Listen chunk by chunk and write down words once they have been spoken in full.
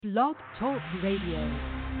Blog Talk Radio.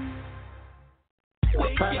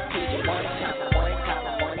 Wake up to the morning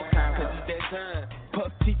combo. Cause it's that time.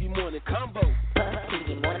 Puff TV morning combo. Puff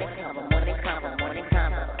TV morning combo.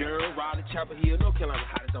 Girl, Raleigh, Chapel Hill, North Carolina,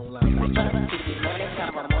 hottest online. Puff TV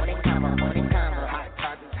morning combo. Hot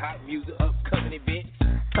topics, hot music, upcoming events.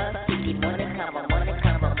 Puff TV morning combo. Now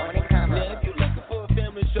if you're looking for a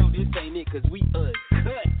family show, this ain't it, cause we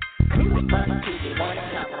uncut. Puff TV morning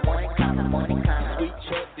combo. Sweet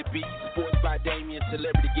Chuck, the beat, sports by Damien,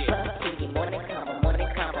 celebrity guest. Puff TV morning combo.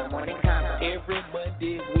 Every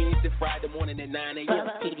Monday, Wednesday, Friday morning at 9 a.m.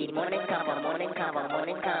 Puff TV morning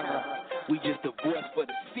combo. We just the voice for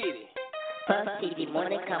the city. Puff TV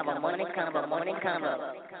morning combo.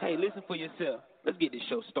 Hey, listen for yourself. Let's get this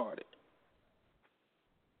show started.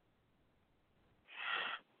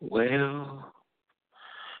 Well,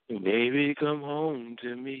 baby, come home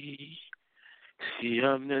to me. See,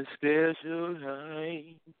 I'm that special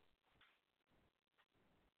kind.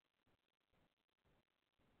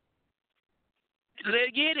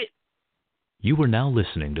 Let's get it. You are now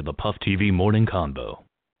listening to the Puff TV Morning Convo.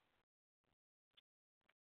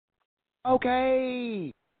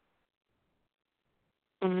 Okay.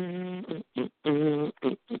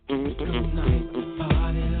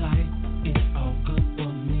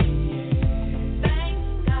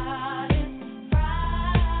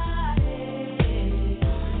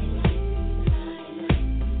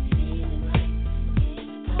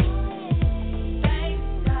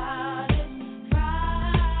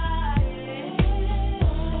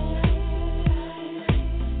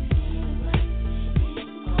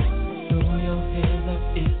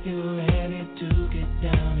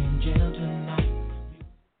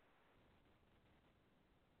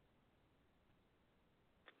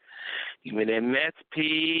 Give me that Mets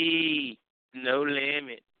P, no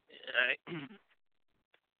limit. All right.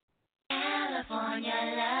 California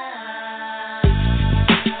love.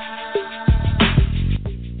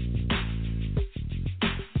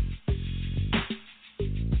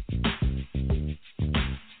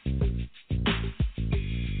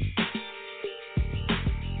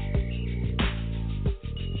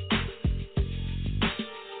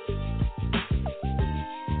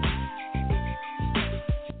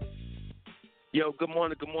 Yo, good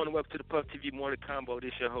morning. Welcome to the Puff TV Morning Combo.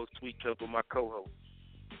 This your host, Sweet Chuck, with my co-host.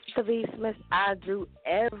 Kavee Smith, I do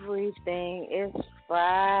everything. It's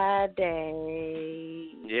Friday.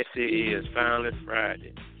 Yes, it is. Finally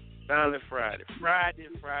Friday. Friday.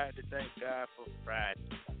 Thank God for Friday.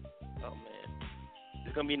 Oh, man.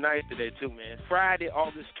 It's going to be nice today, too, man. Friday,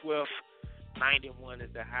 August 12th, 91 is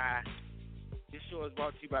the high. This show is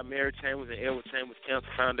brought to you by Mary Chambers and Edward Chambers Cancer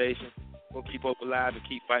Foundation. We'll keep hope alive and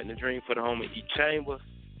keep fighting the dream for the home of each chamber.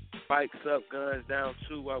 Bikes up, guns down,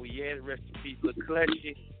 too, while we at it. Rest in peace, Lil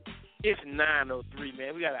Clutchy. It's 9:03,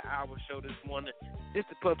 man. We got an hour show this morning. This is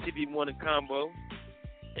the Puff TV Morning Combo.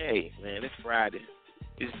 Hey, man, it's Friday.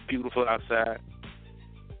 It's beautiful outside.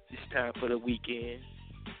 It's time for the weekend.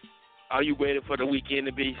 Are you ready for the weekend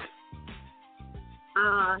to be?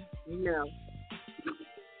 No.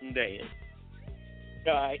 Damn.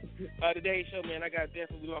 All right. Today's show, man,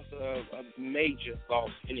 we lost a major loss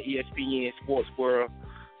in the ESPN sports world.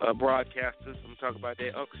 Broadcasters. I'm talking about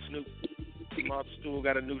that. Uncle Snoop, Martha Stewart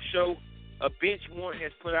got a new show. A bench warrant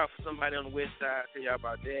has put out for somebody on the west side. I'll tell y'all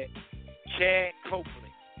about that. Chad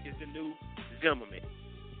Copeland is the new Zimmerman.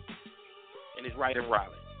 And it's right in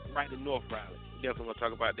Raleigh. Right in North Raleigh. Definitely going to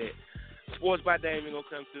talk about that. Sports by Damien going to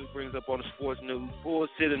come through, brings up on the sports news. Bull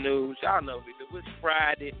City news. Y'all know it. It's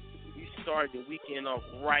Friday. We started the weekend off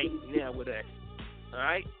right now with us. All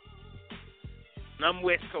right? And I'm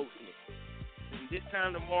West Coasting. And this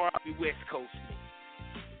time tomorrow, I'll be West Coasting.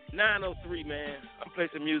 9:03, man. I'm playing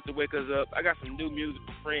some music to wake us up. I got some new music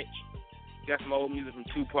from French. Got some old music from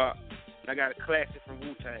Tupac. And I got a classic from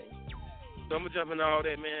Wu-Tang. So I'm going to jump into all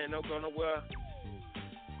that, man. Don't go nowhere.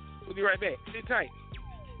 We'll be right back. Sit tight.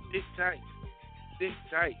 Sit tight. Sit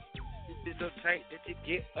tight. Sit so tight that you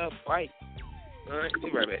get a bite. All right, be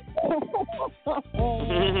right back.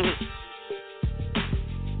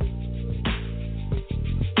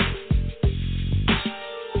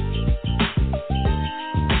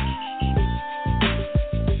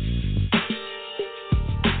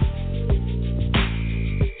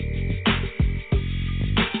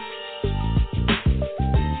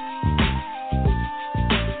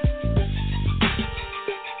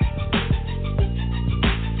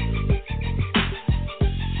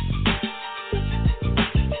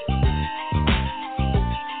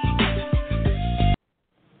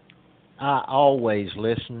 I always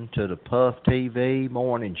listen to the Puff TV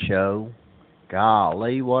morning show.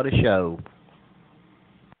 Golly, what a show.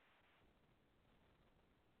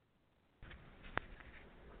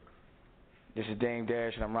 This is Dame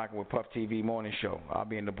Dash, and I'm rocking with Puff TV Morning Show. I'll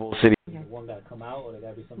be in the Bull City. Okay. One got to come out, or they got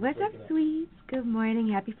to be something. What's up, sweets? Good morning.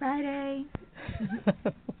 Happy Friday.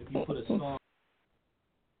 If you put a song.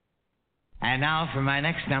 And now for my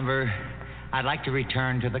next number, I'd like to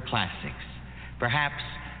return to the classics. Perhaps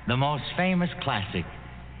the most famous classic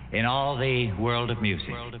in all the world of music.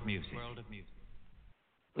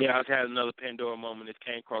 Yeah, I was having another Pandora moment. This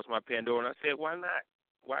came across my Pandora, and I said, why not?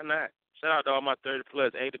 Why not? Shout out to all my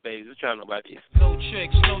 30-plus 80 babies. What y'all know about this? No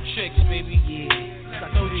chicks, baby.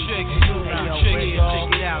 Yeah. No chicks, check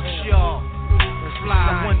it out, y'all.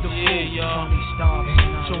 Fly, wonderful, y'all.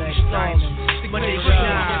 Tony Stark. But they good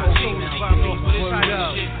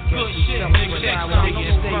shit, nigga.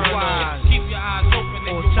 Stay wise. Keep your eyes open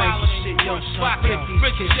and your wallet shit, yo. Rock it.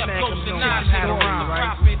 Rich Chef goes to 9 had a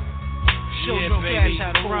profit. Show them cash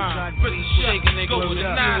how to rhyme. Rich Chef goes to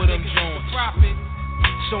 9 niggas profit.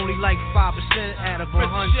 It's only like 5% out of 100.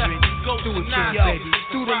 Do it, yo.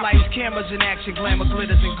 Through the lights, cameras in action, glamour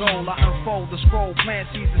glitters and gold. I unfold the scroll, plant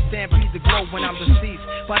seeds and stampede the glow when I'm deceased.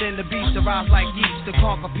 But in the beast, arise like yeast to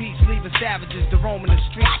conquer peace, leaving savages to roam in the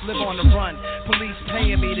streets, live on the run. Police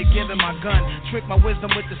paying me to give him my gun, trick my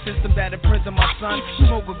wisdom with the system that imprison my son.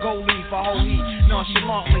 Smoke a gold leaf, a whole heat.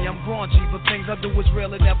 Nonchalantly, I'm graunchy, but things I do is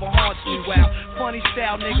real, it never haunts me. Wow, funny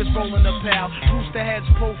style, niggas rolling a pal. Rooster heads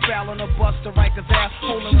profile on a bus to Rikers out.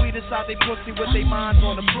 Holding weed inside they pussy with their minds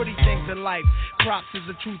on the pretty things in life. Props is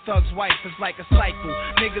a true thug's wife, it's like a cycle.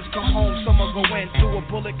 Niggas come home, someone go in, do a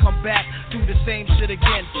bullet, come back, do the same shit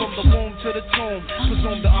again. From the womb to the tomb,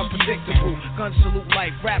 presume the unpredictable. Gun salute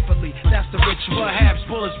life rapidly, that's the ritual. Perhaps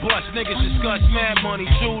bullets bust, niggas discuss mad money,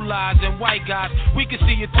 true lies, and white guys. We can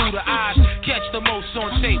see it through the eyes, catch the most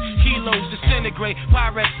on tape. Kilos disintegrate,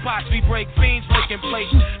 pirate spots, we break fiends, licking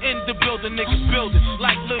plates. In the building, niggas building,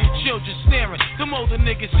 like little children staring. Them older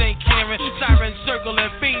niggas ain't caring, sirens circling,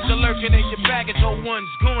 fiends are lurking in your baggage. Oh, one's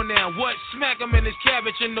gone now, what? Smack him in his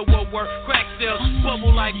cabbage in the woodwork. Crack sales,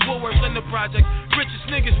 bubble like Woolworths in the project. Richest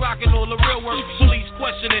niggas rocking all the real work. Police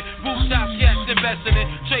questioning, rooftop cats investing in,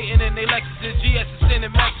 trading in they Lexuses, GS is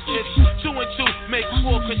sending messages. 2 and 2 make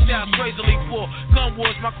 4, crystals crazily poor. Gun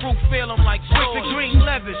wars, my crew feel them like swords. With the green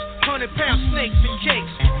levers, 100-pound snakes and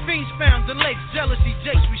cakes. Fiends found in lakes, jealousy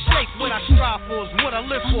jakes. We shake what I strive for is what I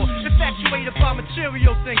live for. Infatuated by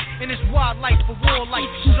material things in this wild life for war life.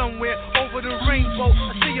 Somewhere over the rainbow,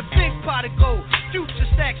 I see a big pot of gold. Future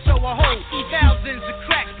stacks, so I hold thousands of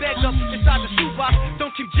cracks bagged up inside the shoebox.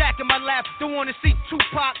 Don't keep jacking my lap, don't wanna see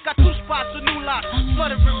Tupac. Got 2 spots, a new lot,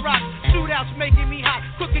 flooded with rocks. Shootouts making me hot,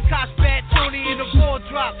 cooking cops bad, Tony in the ball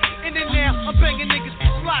drop. In and now, I'm banging niggas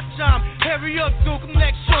for slot time. Hurry up, Duke, I'm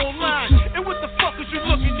next show line. And what the fuck is you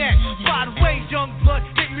looking at? By the way, young blood,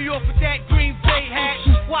 hit me off with that Green Bay hat.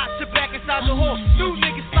 Watch it back inside the hall. New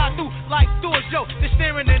niggas fly through like doors, yo. They're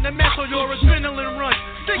staring in the mess on your adrenaline run.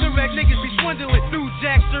 Cigarette niggas be swindling. New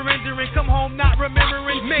Jack surrendering, come home not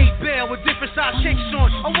remembering. Made bail with different size kicks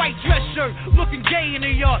on. A white dress shirt, looking gay in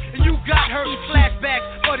the yard. And you got hurt. Flashbacks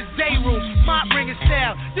for the day room. Mop ringing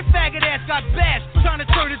style. Your faggot ass got bashed, trying to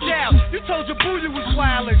turn it down. You told your boo you was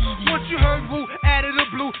wildin'. Once you heard woo, added a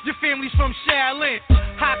blue. Your family's from Shaolin.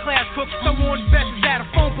 High class cooks, someone vests out of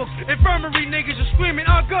phone books. Infirmary niggas are screaming,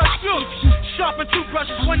 I got shook. Sharpen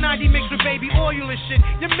toothbrushes, 190 mixed with baby oil and shit.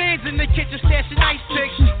 Your man's in the kitchen stashing ice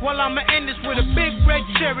picks. While I'ma end this with a big red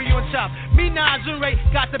cherry on top. Me, Nas, and Ray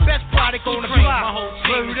got the best product on the block.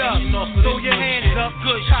 Word up, throw your hands up.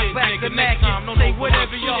 Good shit, back nigga, next time, no say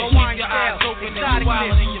whatever y'all want. Keep your eyes open and you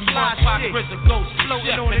wildin' in your fly shit. Ghost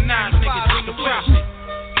floating on the 9 niggas in the profit.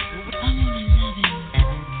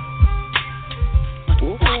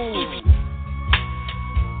 Ooh.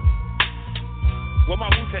 Where my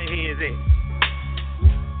Wu-Tang heads at?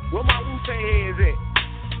 Where my Wu-Tang heads at?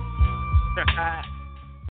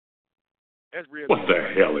 That's real. What the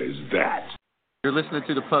hell is that? You're listening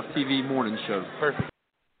to the Puff TV Morning Show. Perfect.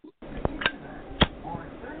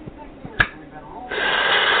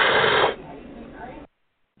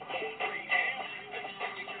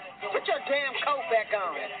 Put your damn coat back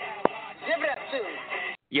on. Zip it up too.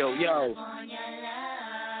 Yo.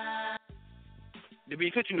 The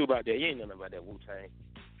beat, what you knew about that? You ain't know nothing about that Wu-Tang.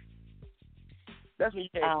 That's when you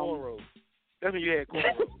had cornrows. That's when you had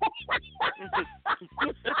cornrows.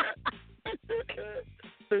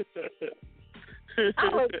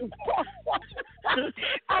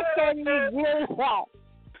 I can't even get that.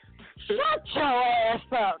 Shut your ass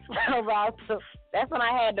up. That's when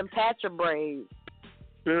I had them patcher braids.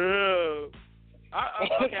 Okay,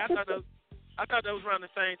 I thought that was around the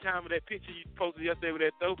same time with that picture you posted yesterday with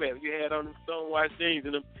that throwback. You had on them stonewashed jeans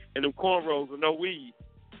and them cornrows with no weed.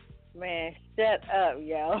 Man, shut up,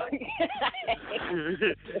 yo.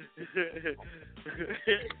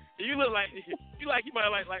 You look like you might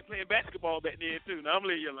like playing basketball back then too. Now I'm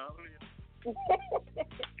leaving you alone.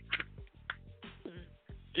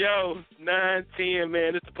 Yo, 9:10,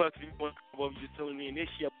 man. It's the Puff TV Morning Convo. You just tuning in. This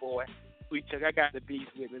your boy. Sweet Chuck. I got the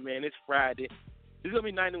beast with me, man. It's Friday. It's gonna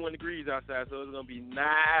be 91 degrees outside, so it's gonna be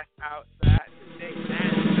nice outside today.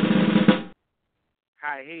 Nice.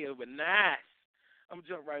 High hill, but nice. I'm gonna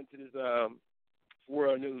jump right into this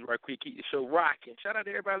world news right quick. Keep the show rocking. Shout out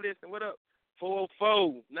to everybody listening. What up?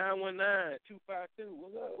 404-919-252.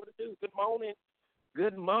 What's up? What it do? Good morning.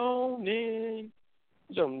 Good morning.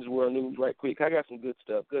 Jump into this world news right quick. I got some good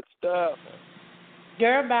stuff. Good stuff.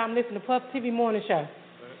 Girl, bye. I'm listening to Puff TV Morning Show.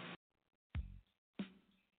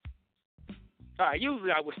 All right,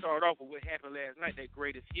 usually I would start off with what happened last night, that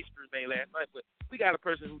greatest history thing last night, but we got a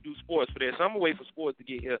person who do sports for that, so I'm going to wait for sports to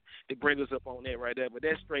get here to bring us up on that right there. But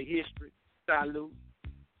that's straight history. Salute.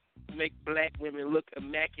 Make black women look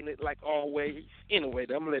immaculate like always. Anyway,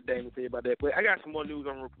 I'm going to let Damon tell you about that. But I got some more news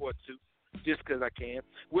on the report, too, just because I can.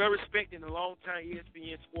 Well-respected and long-time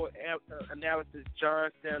ESPN sport analyst John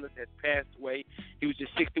Sanders has passed away. He was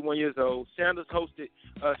just 61 years old. Sanders hosted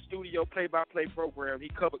a studio play-by-play program. He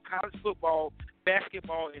covered college football,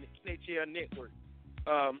 basketball, and the NHL network.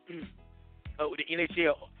 The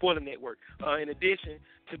NHL for the network. In addition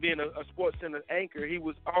to being a Sports Center anchor, he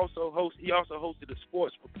also hosted the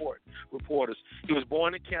Sports Reporters. He was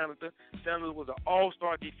born in Canada. Sanders was an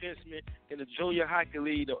all-star defenseman in the Junior Hockey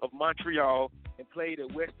League of Montreal and played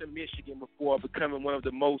at Western Michigan before becoming one of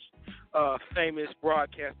the most famous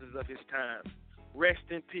broadcasters of his time. Rest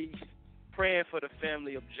in peace. Praying for the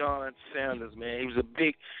family of John Sanders, man. He was a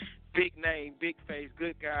big name, big face,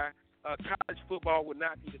 good guy. College football would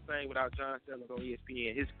not be the same without John Sanders on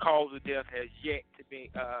ESPN. His cause of death has yet to be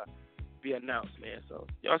announced, man. So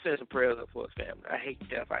y'all send some prayers up for his family. I hate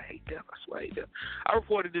death. I swear I hate death. I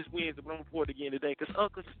reported this Wednesday, but I'm reporting again today because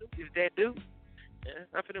Uncle Snoop is that dude. Yeah,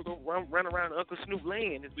 I'm finna go run around Uncle Snoop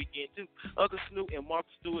land this weekend, too. Uncle Snoop and Martha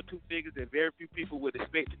Stewart, two figures that very few people would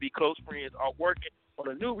expect to be close friends, are working on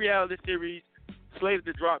a new reality series slated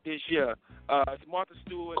to drop this year. Martha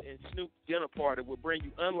Stewart and Snoop's dinner party will bring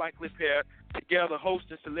you unlikely pair together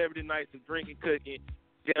hosting celebrity nights of drinking, cooking,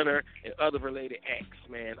 dinner, and other related acts,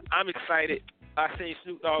 man. I'm excited. I seen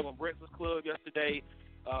Snoop Dogg on Breakfast Club yesterday.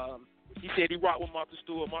 He said he rocked with Martha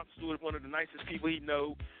Stewart. Martha Stewart is one of the nicest people he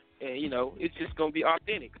knows. And, you know, it's just going to be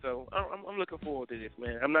authentic. So I'm looking forward to this,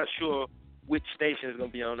 man. I'm not sure which station it's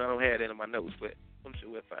going to be on. I don't have that in my notes, but I'm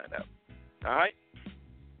sure we'll find out. All right?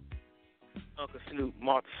 Uncle Snoop,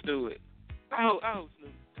 Martha Stewart. I hope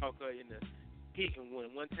Snoop talk her in the hitting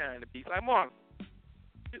one time to be like, Martha,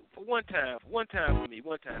 for one time for me,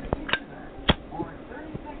 one time.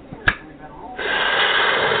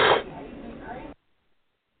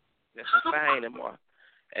 That's some fine, Martha.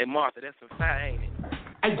 Hey, Martha, that's some fine, ain't it?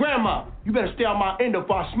 Hey, Grandma, you better stay on my end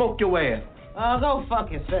before I smoke your ass. Go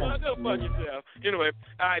fuck yourself. Go fuck yourself. Anyway,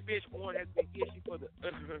 all right, bitch, warrant has been issued for the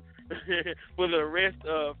for the arrest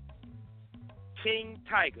of King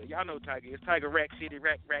Tiger. Y'all know Tiger. It's Tiger Rack City.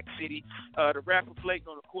 The rapper flaked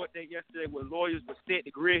on a court date yesterday where lawyers were set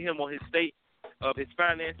to grill him on his state of his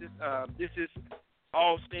finances. This is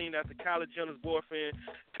all seen after Kylie Jenner's boyfriend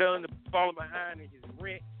telling him to fall behind in his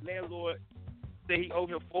rent. Landlord said he owed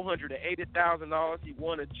him $480,000. He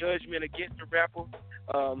won a judgment against the rapper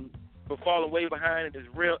for falling way behind in his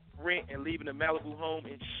rent and leaving the Malibu home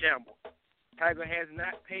in shambles. Tiger has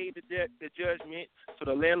not paid the judgment, so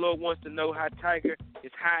the landlord wants to know how Tiger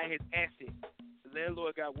is hiding his assets. The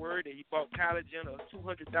landlord got word that he bought Kylie Jenner a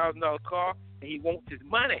 $200,000 car, and he wants his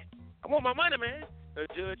money. I want my money, man. The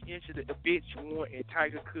judge issued a bitch warrant, and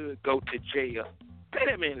Tiger could go to jail. Pay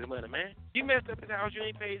that man his money, man. You messed up his house, you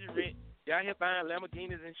ain't paid your rent. Y'all here buying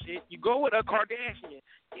Lamborghinis and shit. You go with a Kardashian.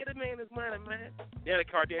 Get a man his money, man. Then the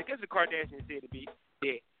Kardashian said to be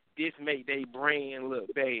that this make their brand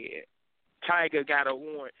look bad. Tiger got a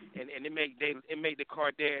warrant, and it made the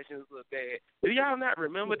Kardashians look bad. Do y'all not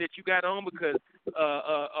remember that you got on because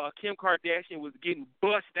Kim Kardashian was getting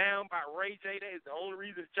bust down by Ray J? That is the only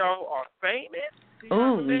reason y'all are famous.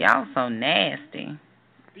 Ooh, y'all so nasty.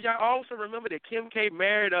 Do y'all also remember that Kim K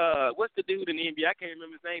married what's the dude in the NBA? I can't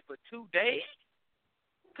remember his name for 2 days.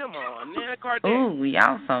 Come on, man, Kardashian. Ooh,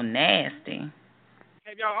 y'all so nasty.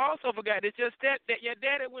 Have y'all also forgot that that your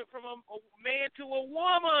daddy went from a man to a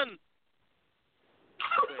woman?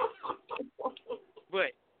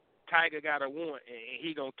 But Tiger got a warrant, and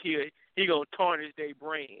he gonna tarnish their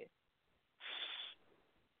brand.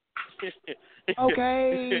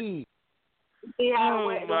 Okay.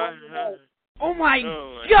 Oh my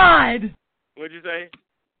God. God! What'd you say?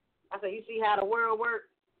 I said, you see how the world works?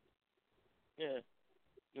 Yeah.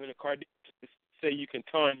 When the Kardashians say you can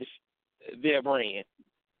tarnish their brand.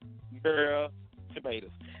 Girl,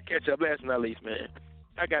 tomatoes. Catch up last but not least, man.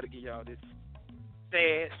 I got to give y'all this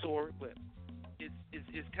sad story, but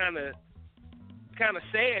it's kind of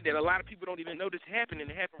sad that a lot of people don't even know this happened, and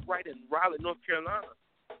it happened right in Raleigh, North Carolina.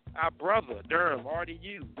 Our brother, Durham,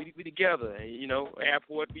 RDU, we together, and, you know,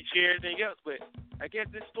 airport, we share everything else, but I guess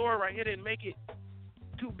this story right here didn't make it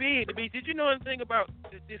too big to be. Did you know anything about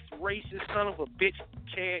this racist son of a bitch,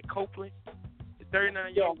 Chad Copeland, the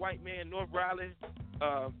 39-year-old white man, North Raleigh?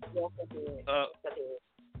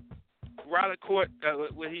 Raleigh court,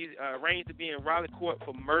 where he arraigned to be in Raleigh court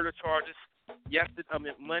for murder charges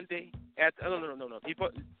Monday. No.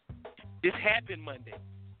 This happened Monday.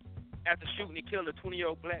 After shooting, he killed a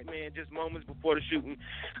 20-year-old black man just moments before the shooting.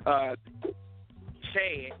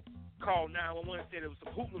 Chad called 911 and said there was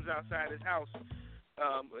some hoodlums outside his house,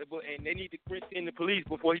 and they need to send the police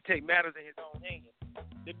before he take matters in his own hands.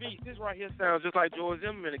 The beast, this right here sounds just like George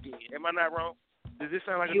Zimmerman again. Am I not wrong? Does this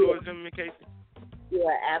sound like a George Zimmerman case? You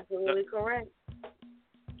are absolutely correct.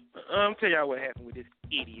 I'll tell y'all what happened with this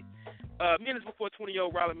idiot. Minutes before,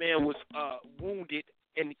 20-year-old Raleigh man was wounded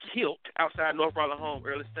and killed outside North Raleigh home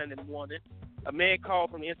early Sunday morning. A man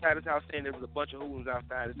called from the inside his house saying there was a bunch of hoodlums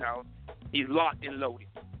outside his house. He's locked and loaded.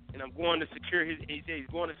 And I'm going to secure his. He said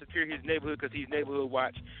he's going to secure his neighborhood because he's neighborhood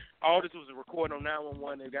watch. All this was a recording on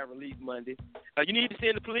 911 that got released Monday. You need to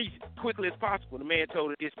send the police quickly as possible. The man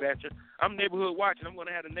told the dispatcher, "I'm neighborhood watch, and I'm going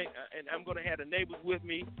to have the neighbors with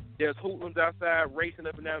me. There's hoodlums outside racing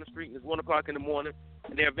up and down the street. And it's 1:00 in the morning,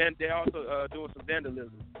 and they're also doing some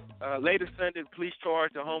vandalism." Later Sunday, the police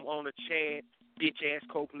charged the homeowner Chad bitch ass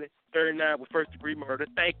Copeland, 39, with first-degree murder.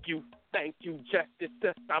 Thank you, justice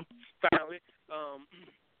system. Finally.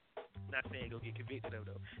 Not saying he'll get convicted of,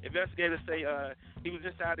 though. Investigators say he was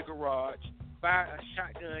inside the garage by a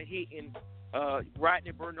shotgun hitting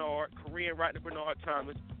Korean Rite Bernard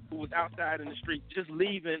Thomas, who was outside in the street just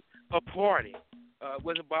leaving a party.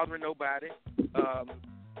 Wasn't bothering nobody.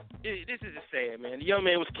 This is just sad, man. The young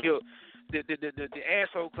man was killed. The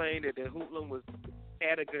asshole claimed that the hoodlum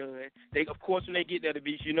had a gun. They, of course, when they get there to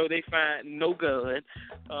beach, you know they find no gun.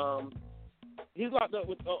 He's locked up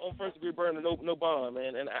on first-degree murder, no bond,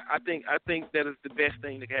 man. And I think that is the best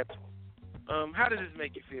thing that happened to him. How does this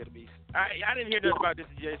make you feel, Beast? I didn't hear nothing about this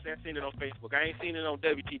at JSA. I seen it on Facebook. I ain't seen it on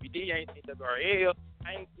WTBD. I ain't seen it on WRL.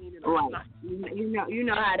 I ain't seen it on Right. You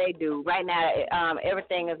know how they do. Right now,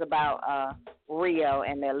 everything is about Rio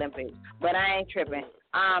and the Olympics. But I ain't tripping.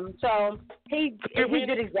 So he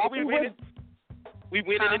did exactly what... We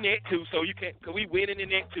win in the net too, so you can't. Cause we win in the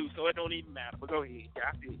net too, so it don't even matter. But go ahead.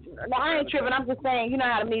 I feel you. No, I ain't tripping. I'm just saying, you know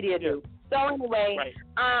how the media do. So anyway, right.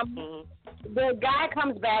 The guy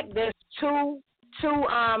comes back. There's two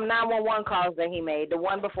 911 calls that he made, the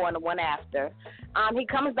one before and the one after. He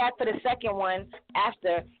comes back for the second one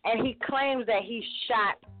after, and he claims that he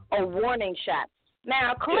shot a warning shot.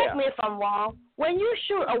 Now, correct me if I'm wrong. When you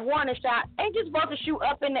shoot a warning shot, ain't you supposed to shoot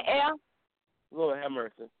up in the air? Lord have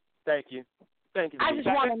mercy. Thank you. I just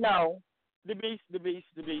want to know. The beast. You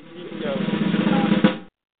know,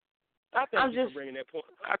 I thank you for bringing that point.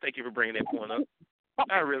 I thank you for bringing that point up.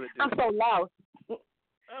 I really do. I'm so lost.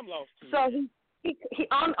 I'm lost too. So he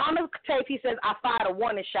on the tape he says, "I fired a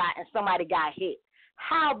warning shot and somebody got hit."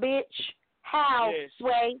 How, bitch? How,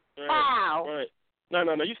 Sway? Right. How? Right.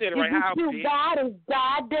 No. You said it right. How, Did you shoot God? Is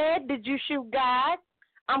God dead? Did you shoot God?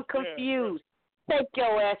 I'm confused. Take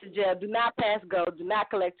your ass to jail. Do not pass go. Do not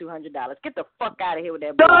collect $200. Get the fuck out of here with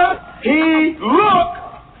that bullshit. Does he look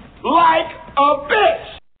like a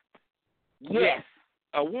bitch? Yes.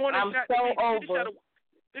 A warning I'm shot. so over.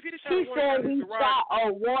 He said he shot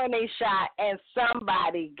a warning shot and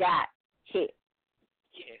somebody got hit.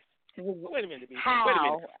 Yes. Wait a minute. How? Wait a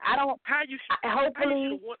minute. I don't. How you?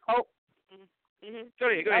 Hopefully. Go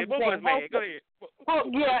ahead. Both of us, man. Go ahead. Oh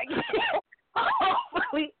yeah.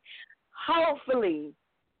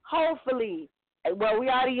 Hopefully. Well, we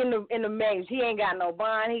already in the maze. He ain't got no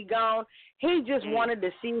bond. He gone. He just wanted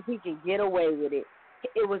to see if he could get away with it.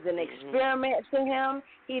 It was an experiment to him.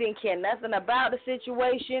 He didn't care nothing about the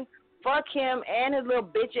situation. Fuck him and his little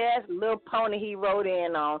bitch ass little pony he rode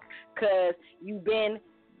in on. Cause you've been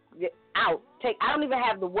out. I don't even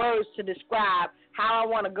have the words to describe how I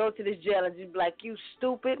want to go to this jail and just be like, you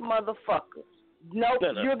stupid motherfucker. Nope,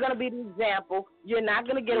 no. You're going to be the example. You're not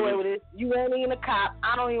going to get away with it. You ain't even a cop.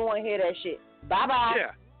 I don't even want to hear that shit. Bye-bye.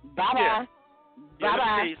 Yeah. Bye-bye. Yeah,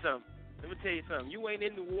 Bye-bye. Let me tell you something. You ain't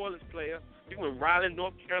in New Orleans, player. You in Raleigh,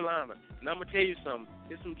 North Carolina. And I'm going to tell you something.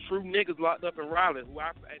 There's some true niggas locked up in Raleigh.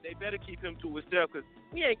 They better keep him to himself because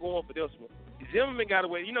we ain't going for this one. Zimmerman got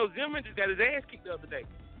away. You know, Zimmerman just got his ass kicked the other day.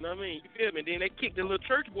 You know what I mean? You feel me? Then they kicked the little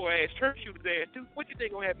church shooter's ass too. What you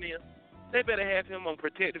think gonna happen to him? They better have him on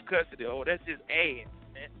protective custody. Oh, that's his ass,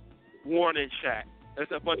 man. Warning shot.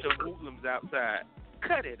 That's a bunch of hoodlums outside.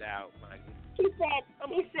 Cut it out, Mike. He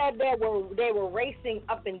said they were racing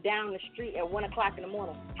up and down the street at 1:00 in the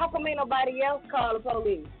morning. How come ain't nobody else call the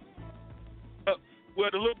police? Well,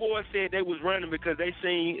 the little boy said they was running because they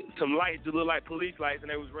seen some lights that looked like police lights, and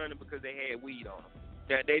they was running because they had weed on them.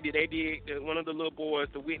 That they did. One of the little boys,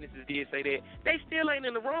 the witnesses, did say that they still ain't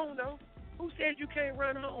in the wrong though. Who said you can't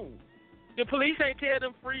run home? The police ain't tell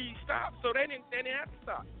them free stop, so they didn't have to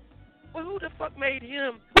stop. Well, who the fuck made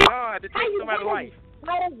him God to take somebody's life?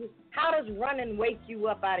 How does running wake you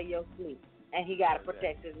up out of your sleep? And he got to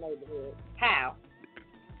protect his neighborhood. How?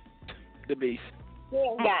 The beast. He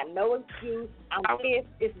ain't got no excuse. I'm pissed.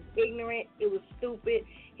 This is ignorant. It was stupid.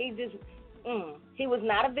 He just, he was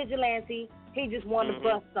not a vigilante. He just wanted to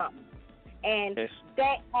bust something. And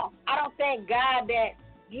I don't thank God that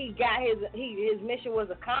he got his mission was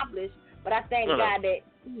accomplished, but I thank God that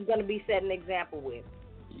he's going to be setting an example with.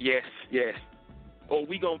 Yes. Or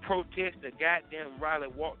we going to protest the goddamn Raleigh,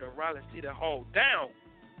 walk the Raleigh City Hall down.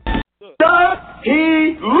 Look. Does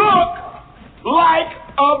he look like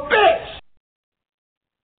a bitch?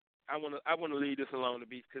 I want to leave this alone, the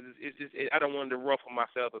beast, because it's just I don't want to ruffle my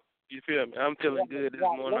feathers. You feel me? I'm feeling good this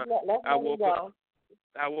morning. I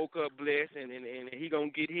woke up blessed, and he gonna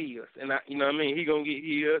get his, and you know what I mean. He gonna get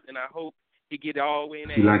his, and I hope he get it all the way in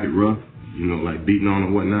there. You like it rough? You know, like beating on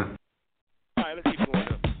or whatnot? All right, let's keep going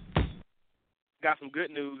up. Got some good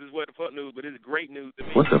news. It's what the fuck news, but it's great news to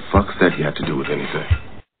me. What the fuck's that got to do with anything?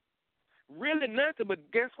 Really nothing, but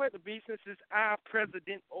guess what? The beast, since it's our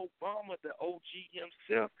President Obama, the OG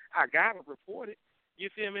himself, I gotta report it. You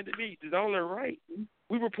feel me? The beast is only right.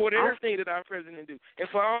 We report everything that our president do. And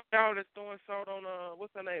for all y'all that's throwing salt on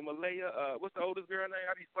what's her name, Malaya, what's the oldest girl name?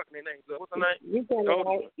 I be fucking their names up. What's her name? You said it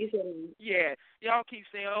right. You said it. Yeah, y'all keep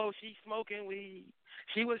saying, oh, she's smoking weed.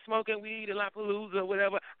 She was smoking weed in La Palooza or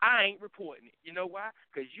whatever. I ain't reporting it. You know why?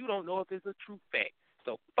 Because you don't know if it's a true fact.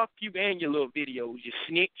 So fuck you and your little videos, you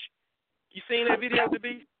snitch. You seen that video, the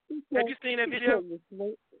beast? Have you seen that video?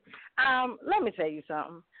 Let me tell you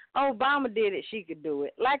something. Obama did it. She could do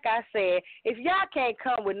it. Like I said, if y'all can't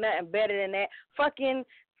come with nothing better than that, fucking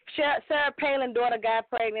Sarah Palin's daughter got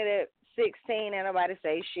pregnant at 16 and nobody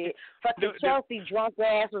say shit. Fucking Chelsea drunk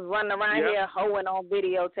ass was running around here hoeing on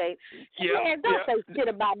videotape. Man, don't say shit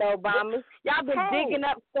about the Obamas. Y'all been digging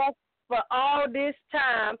up stuff for all this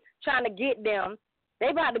time trying to get them. They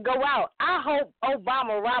about to go out. I hope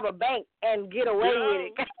Obama rob a bank and get away with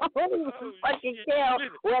it. I don't even fucking care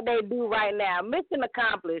what they do right now. Mission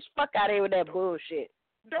accomplished. Fuck out of here with that bullshit.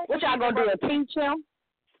 What y'all gonna do, impeach him?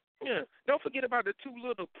 Yeah. Don't forget about the two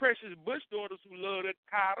little precious Bush daughters who love that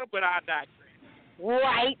Carter, but I digress.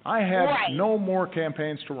 Right. I have no more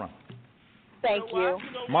campaigns to run. Thank you.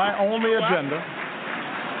 My only agenda.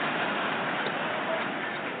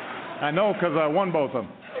 I know because I won both of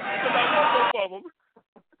them.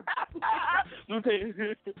 Let me tell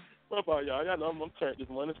you, what about y'all? Y'all know I'm turned this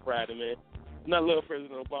morning. It's Friday, man. And I love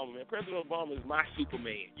President Obama, man. President Obama is my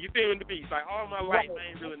Superman. You feel me? The beast. Like, all my life,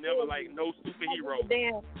 I ain't really never, like, no superhero.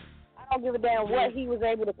 I don't give a damn what he was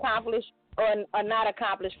able to accomplish or not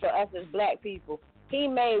accomplish for us as black people. He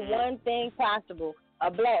made one thing possible. A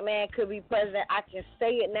black man could be president. I can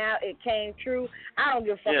say it now. It came true. I don't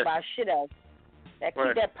give a fuck about shit else.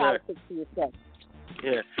 Keep that politics to yourself.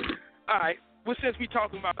 Yeah. All right. Well, since we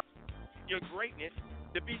talking about your greatness,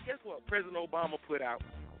 the beast, guess what President Obama put out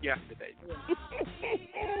yesterday?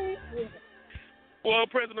 Well,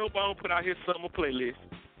 President Obama put out his summer playlist.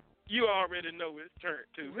 You already know it's turned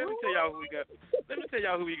too. Let me tell y'all who we got. Let me tell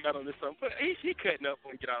y'all who we got on this song. He cutting up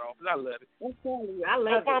when we get out of office. I love it. I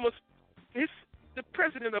love Obama's, it. The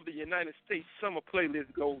President of the United States summer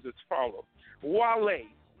playlist goes as follows: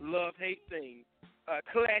 Raleigh, Love Hate Things,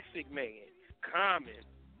 Classic Man, Common,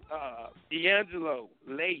 D'Angelo,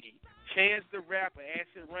 Lady, Chance the Rapper,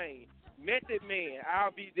 Acid Rain, Method Man,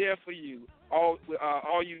 I'll Be There For You, All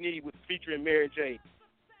You Need with featuring Mary J.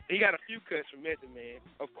 He got a few cuts from Method Man.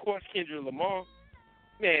 Of course, Kendrick Lamar.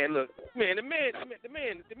 Man, look, man, the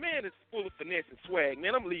man is full of finesse and swag.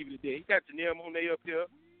 Man, I'm leaving it there. He got Janelle Monáe up here,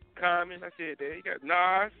 Common. I said that. He got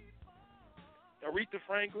Nas, Aretha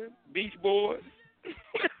Franklin, Beach Boys.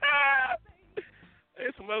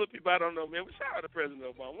 There's some other people I don't know, man. But shout out to President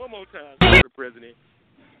Obama. One more time, shout out to the President.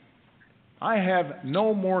 I have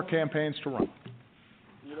no more campaigns to run.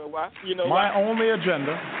 You know why? My only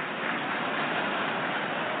agenda.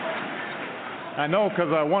 I know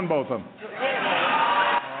because I won both of them.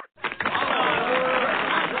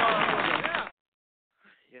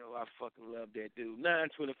 I fucking love that dude.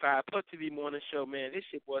 925 Puff TV Morning Show, man. This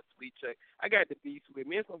shit was Sweet Chuck. I got the beast with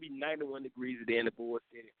me. It's going to be 91 degrees today in the Bull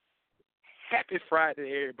City. Happy Friday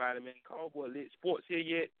to everybody, man. Convo lit sports here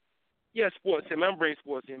yet? Yeah, sports here. I'm bringing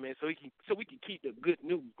sports in, man, so we can keep the good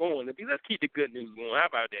news going. Let's keep the good news going. How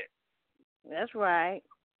about that? That's right.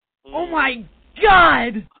 Oh my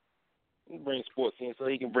God! Bring sports in so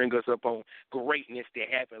he can bring us up on greatness that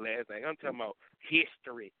happened last night. I'm talking about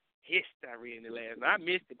history in the last night. I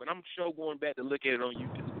missed it, but I'm sure going back to look at it on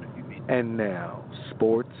YouTube in a few minutes. And now,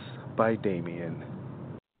 Sports by Damien.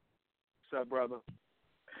 What's up, brother?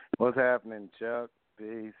 What's happening, Chuck?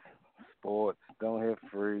 Peace, sports, don't hit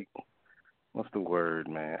freak. What's the word,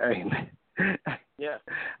 man? Hey, man. Yeah.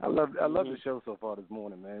 I love the show so far this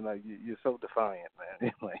morning, man. Like you're so defiant,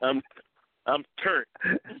 man. Like, I'm turned.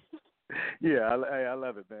 Yeah, I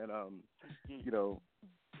love it, man. You know,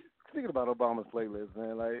 speaking about Obama's playlist,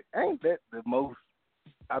 man, like ain't that the most?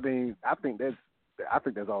 I mean, I think that's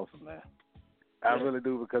awesome, man. I really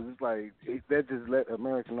do, because it's like that just let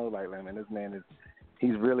America know, like, man, this man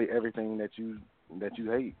he's really everything that you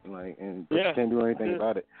hate, like, and you can't do anything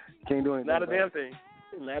about it. Can't do anything. Not a damn thing.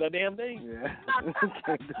 Not a damn thing.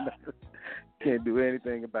 Yeah. Can't do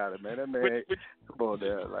anything about it, man. That man, come on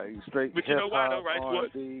there, like straight. But you know why though, right?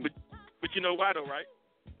 R&B. But you know why though, right?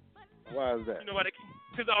 Why is that? You know why?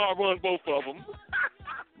 Because I run both of them.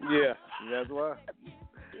 Yeah, that's why.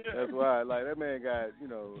 That's why. Like that man got,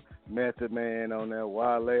 Method Man on there,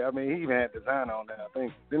 Wale. I mean, he even had Design on there. I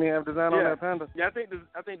think didn't he have Design on that, Panda? Yeah,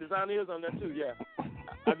 I think Design is on there too. Yeah,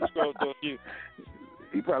 I just scrolled through a few.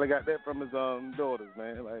 He probably got that from his daughters,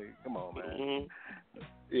 man. Like, come on, man. Mm-hmm.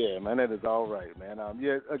 Yeah, man, that is all right, man.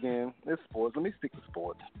 Yeah, again, it's sports. Let me stick to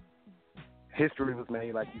sports. History was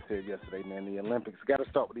made, like you said yesterday, man. The Olympics. Got to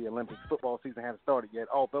start with the Olympics. Football season hasn't started yet,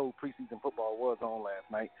 although preseason football was on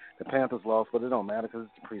last night. The Panthers lost, but it don't matter because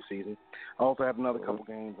it's preseason. I also had another couple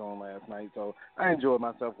games on last night, so I enjoyed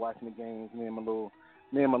myself watching the games. Me and my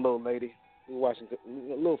little lady, we were watching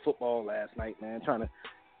a little football last night, man, trying to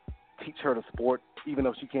teach her the sport. Even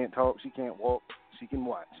though she can't talk, she can't walk, she can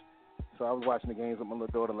watch. So I was watching the games with my little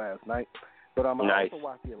daughter last night. But I also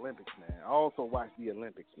watched the Olympics,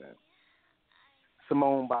 man.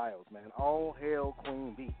 Simone Biles, man. All hail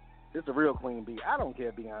Queen Bee. This is the real Queen Bee. I don't care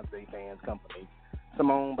if Beyonce fans come for me.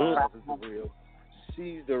 Simone Biles is the real.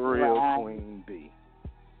 She's the real Queen Bee.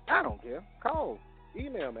 I don't care. Call.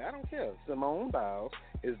 Email me. I don't care. Simone Biles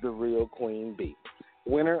is the real Queen Bee.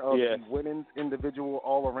 Winner of the women's individual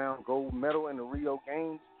all-around gold medal in the Rio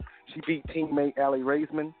Games. She beat teammate Allie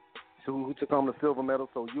Raisman, who took home the silver medal.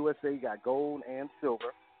 So USA got gold and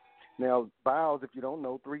silver. Now, Biles, if you don't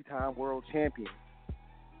know, 3-time world champion.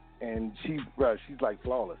 And she's like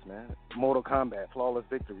flawless, man. Mortal Kombat, flawless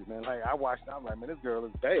victory, man. Like, I watched it, I'm like, man, this girl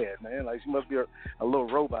is bad, man. Like, she must be a little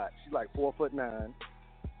robot. She's like 4'9".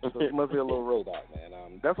 So she must be a little robot,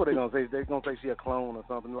 man. That's what they're going to say. They're going to say she a clone or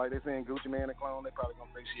something. Like they're saying Gucci Mane a clone, they're probably going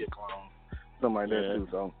to say she a clone. Something like that, too.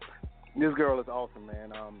 So this girl is awesome,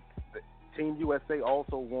 man. The Team USA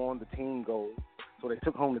also won the team gold. So they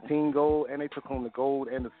took home the team gold, and they took home the gold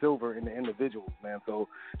and the silver in the individuals, man. So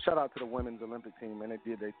shout out to the women's Olympic team, man. They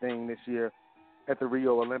did their thing this year at the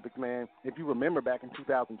Rio Olympics, man. If you remember back in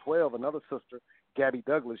 2012, another sister, Gabby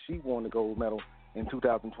Douglas, she won the gold medal in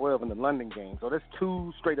 2012 in the London Games. So that's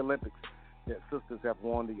 2 straight Olympics that sisters have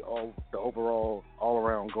won the overall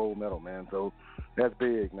all-around gold medal, man. So that's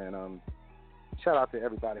big, man. Shout out to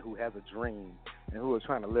everybody who has a dream and who is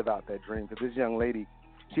trying to live out that dream, because this young lady,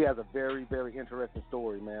 she has a very, very interesting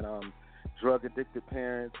story, man. Drug-addicted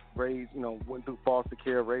parents, went through foster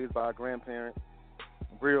care, raised by a grandparent.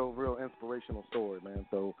 Real inspirational story, man.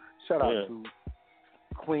 So shout out to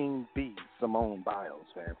Queen Bee, Simone Biles,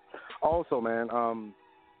 man. Also, man,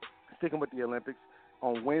 sticking with the Olympics,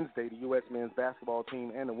 on Wednesday, the U.S. men's basketball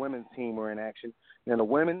team and the women's team were in action. And the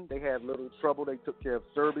women, they had little trouble. They took care of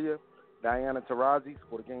Serbia. Diana Taurasi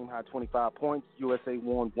scored a game-high 25 points. USA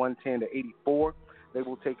won 110-84. They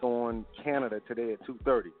will take on Canada today at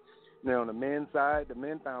 2:30. Now, on the men's side, the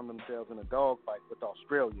men found themselves in a dogfight with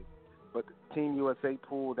Australia, but Team USA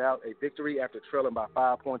pulled out a victory after trailing by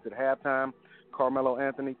 5 points at halftime. Carmelo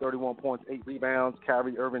Anthony, 31 points, 8 rebounds.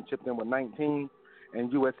 Kyrie Irving chipped in with 19,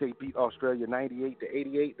 and USA beat Australia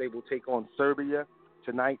 98-88. They will take on Serbia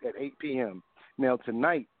tonight at 8 p.m. Now,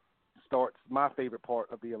 tonight starts my favorite part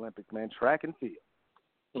of the Olympics, man, track and field.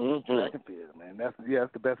 Mm-hmm. Track and field, man. That's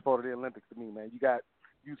the best part of the Olympics to me, man. You got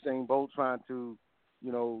Usain Bolt trying to,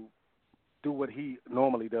 do what he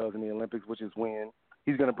normally does in the Olympics, which is win.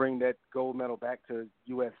 He's going to bring that gold medal back to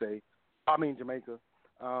Jamaica.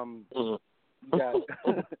 You got,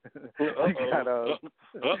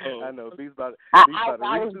 I know, Beast about to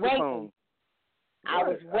reach through the phone. I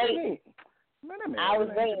was waiting. Man, that man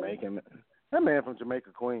ain't Jamaican. That man from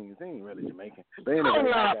Jamaica, Queens. He ain't really Jamaican. But anyway,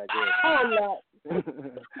 hold up.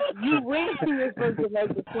 You wish he was from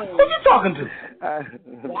Jamaica, Queens. Who you talking to?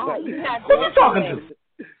 Who you talking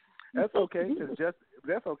to? That's okay,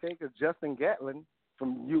 because Justin Gatlin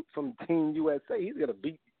from Team USA, he's gonna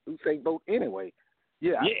beat Usain Bolt anyway.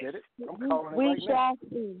 Yeah, I get it. I'm calling it right now.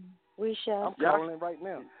 We shall see. I'm calling it right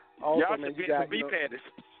now. Also, y'all man, should you get got some beef patties.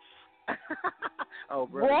 Oh,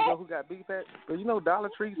 bro, you know who got beef patties? But you know Dollar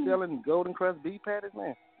Tree selling Golden Crust beef patties,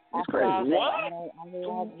 man. It's crazy. What?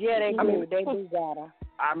 Yeah, they do. They do got her.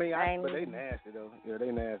 But they nasty though. Yeah,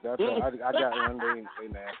 they nasty. I got one. They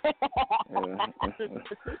nasty.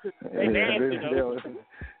 They nasty though.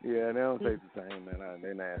 Yeah, they don't taste the same, man.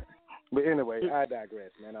 They nasty. But anyway, I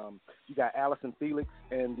digress, man. You got Allison Felix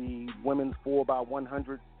and the women's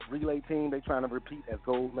 4x100 relay team. They trying to repeat as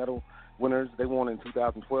gold medal winners. They won in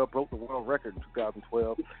 2012, broke the world record in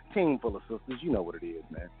 2012. Team full of sisters. You know what it is,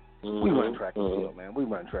 man. We run track and field, man. We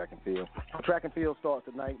run track and field. Track and field starts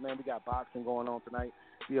tonight, man. We got boxing going on tonight.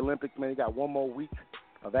 The Olympics, man, you got one more week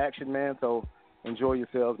of action, man. So enjoy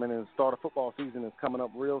yourselves, man. And the start of football season is coming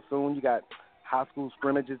up real soon. You got high school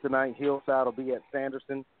scrimmages tonight. Hillside will be at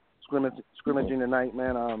Sanderson scrimmaging tonight,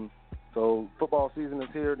 man. So football season is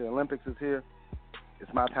here. The Olympics is here.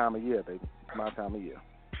 It's my time of year, baby. It's my time of year.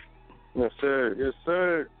 Yes, sir. Yes,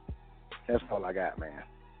 sir. That's all I got, man.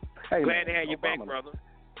 Hey, glad man, to have you back, brother.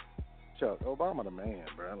 Chuck, Obama the man,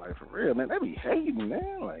 bro. Like, for real, man. They be hating,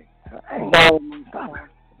 man. Like, stop it.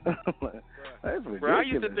 That's ridiculous, bro, I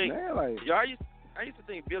used to think, man. Like, I used to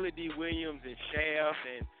think Billy D. Williams and Shaft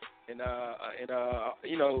and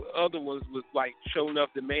you know, other ones was like showing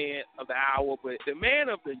up the man of the hour, but the man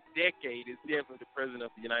of the decade is definitely the president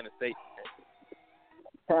of the United States.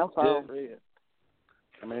 That's all. Yeah.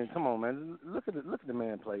 I mean, come on, man. Look at the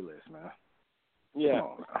man playlist, man. Yeah. Come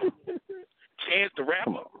on, Chance the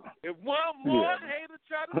Rapper. If one more hater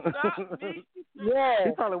try to stop me. Yeah.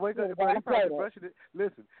 He probably wake up. He probably brushing it.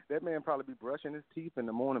 Listen, that man probably be brushing his teeth in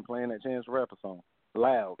the morning playing that Chance the Rapper song.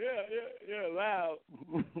 Loud. Yeah, loud.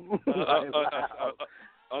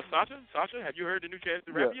 Sasha, have you heard the new Chance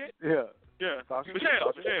the Rapper yet? Yeah. Sasha,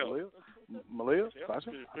 Michelle. Malia,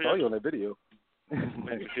 Sasha, I saw you on that video.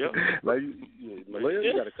 Like, Malia,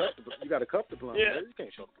 you got a cup to blunt. Yeah. You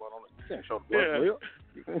can't show the blunt on it. You can't show the blunt, Malia.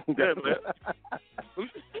 Man.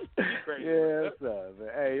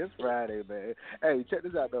 Hey, it's Friday, man. Hey, check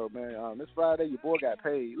this out though, man. This Friday, your boy got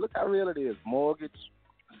paid. Look how real it is. Mortgage,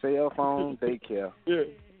 cell phone, daycare. Yeah.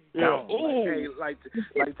 Hey, like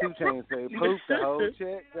 2 Chainz say, poof the whole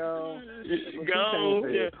check, gone.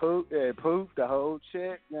 Poof the whole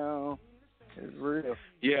check, gone. It's real.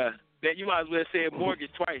 Yeah. That you might as well say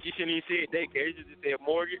mortgage twice. You shouldn't even say daycare. You just say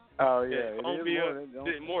mortgage. Oh yeah, home bill,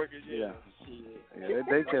 mortgage. Yeah. That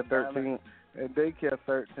daycare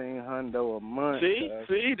 $1,300 a month.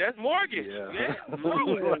 See, that's mortgage.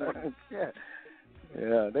 Yeah.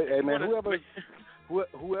 Hey man,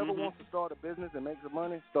 whoever wants to start a business and make some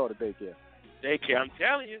money, start a daycare. I'm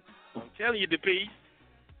telling you, the piece.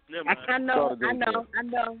 I know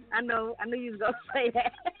you was gonna say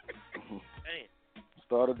that.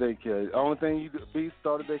 Start a daycare. The only thing you be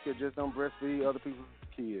start a daycare. Just don't breastfeed other people's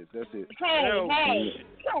kids. That's it. Hey,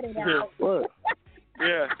 cut it out. What?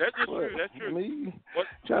 Yeah, that's just true. That's true. Me?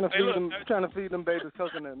 Trying to feed them babies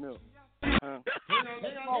coconut milk. The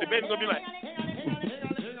baby's gonna be like.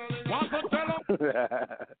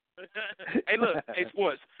 Hey, look,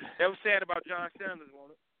 sports. That was sad about John Sanders,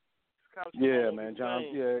 wasn't it? Yeah, man. John.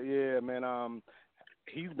 Yeah, man.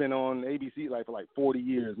 He's been on ABC for 40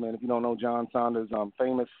 years, man. If you don't know John Saunders,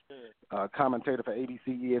 famous commentator for ABC,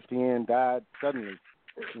 ESPN, died suddenly,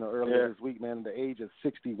 earlier this week, man, at the age of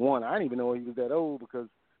 61. I didn't even know he was that old because,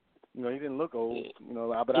 he didn't look old,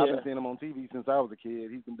 but I've been seeing him on TV since I was a kid.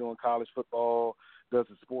 He's been doing college football, does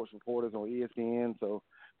the sports reporters on ESPN. So,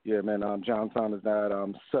 yeah, man, John Saunders died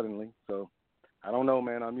suddenly. So, I don't know,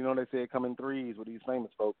 man. They say it come in threes with these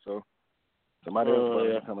famous folks, so. Somebody else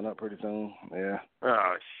is coming up pretty soon. Yeah.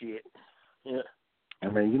 Oh, shit. Yeah. I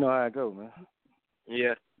mean, you know how it go, man.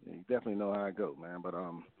 Yeah. You definitely know how it go, man. But,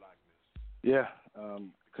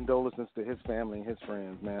 condolences to his family and his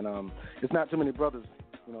friends, man. It's not too many brothers,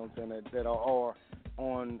 that are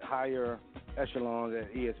on higher echelons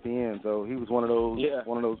at ESPN. So he was one of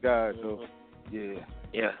those guys. So, yeah.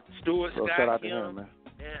 Yeah. Stuart so Scott, shout out to him, man.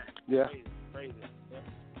 Yeah. Crazy.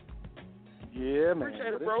 Yeah, man.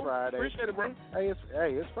 Appreciate it, bro. It's Friday. Appreciate it, bro. Hey,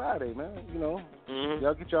 it's Friday, man. Mm-hmm.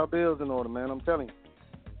 Y'all get y'all bills in order, man. I'm telling you.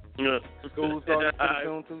 Yeah. School starting pretty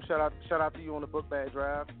soon too. Shout out to you on the book bag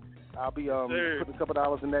drive. I'll be putting a couple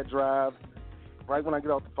dollars in that drive right when I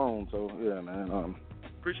get off the phone. So yeah, man.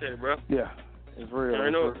 Appreciate it, bro. Yeah, it's real.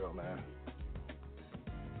 It's real, man.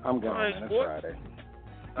 I'm gone, man. It's Friday.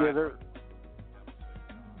 Yeah, there.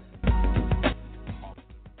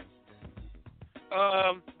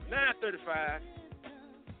 9:35.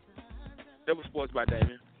 That was Sports by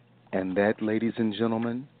Damien. And that, ladies and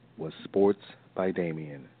gentlemen, was Sports by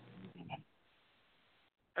Damien.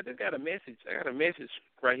 I just got a message. I got a message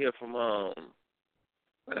right here from Fluffy.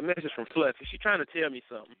 She's trying to tell me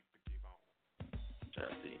something. Trying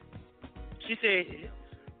to see. She said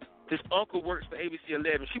his uncle works for ABC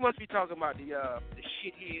 11. She must be talking about the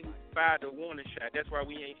shithead who fired the warning shot. That's why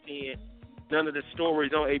we ain't seeing none of the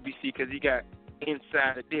stories on ABC because he got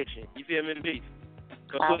inside addiction. You feel me, Beef?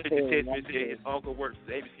 Because Fluffy just texted me and said his uncle works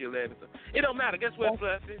for ABC 11. So it don't matter. Guess what,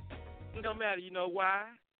 Fluffy? It don't matter. You know why?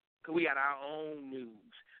 Because we got our own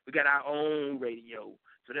news. We got our own radio.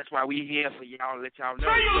 So that's why we here for y'all to let y'all know.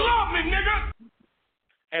 Say you love me, nigga!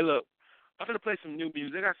 Hey, look. I'm going to play some new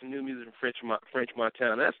music. I got some new music from French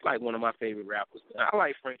Montana. That's like one of my favorite rappers. I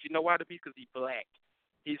like French. You know why, the Beast? Because he's black.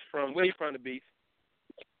 He's from, where you from, the Beast?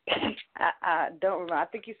 I don't remember. I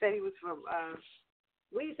think you said he was from,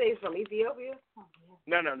 where you say he's from, Ethiopia?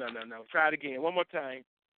 No. Try it again. One more time.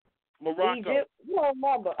 Morocco. Egypt? No,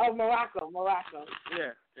 remember. Oh, Morocco.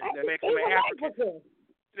 Yeah. That makes him African.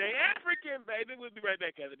 They're African, baby. We'll be right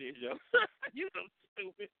back after this, yo. You so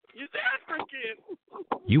stupid. You're African.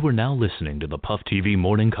 You are now listening to the Puff TV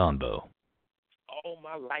Morning Convo. All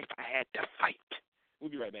my life I had to fight. We'll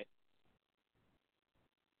be right back.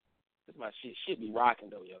 This my shit. Shit be rocking,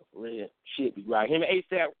 though, yo. For real. Shit be rocking. Him and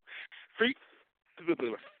ASAP. French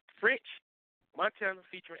Montana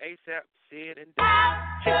featuring ASAP, said and done.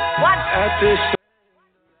 What? At this.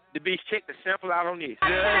 The Beast, check the sample out on this.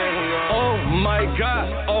 Oh my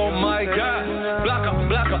God, blocker,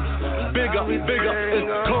 bigger, it's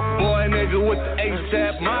Coke Boy nigga with the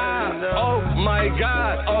ASAP mind. Oh my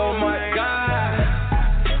God,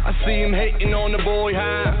 I see him hating on the boy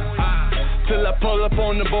high, till I pull up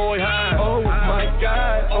on the boy high. Oh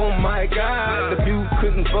my God, the view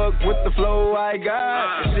couldn't fuck with the flow I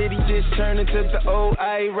got. The city just turned into the old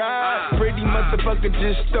I ride. Pretty motherfucker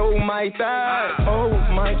just stole my thigh. Oh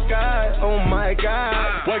my God.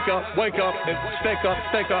 Wake up and stake up.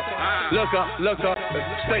 Look up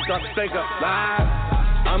and stake up.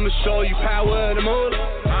 I'ma show you power of the motor.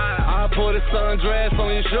 I'll put a sundress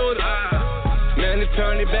on your shoulder. Man, to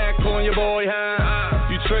turn it back on your boy high.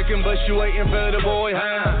 You tricking, but you waiting for the boy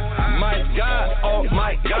high. My God, oh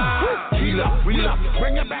my God. We love,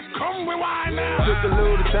 bring it back, come rewind now. Took a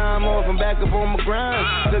little time off and back up on my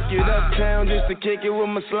grind. Took it uptown just to kick it with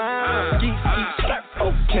my slime. Ski,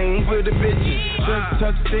 came for the bitches. Just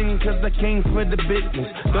tucked in cause I came for the business.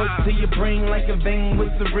 Go to your brain like a vein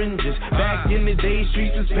with syringes. Back in the day,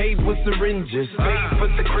 streets was paved with syringes. Paid for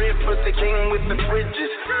the crib, but the king with the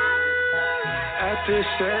fridges. At this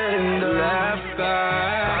end of laughter,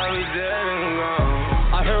 I was dead and gone.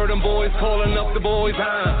 I heard them boys calling up the boys,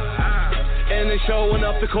 and they showing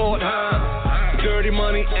up the court, Dirty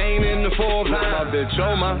money ain't in the Forbes, My bitch,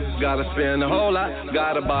 oh my, gotta spend a whole lot.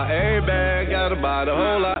 Gotta buy every bag, gotta buy the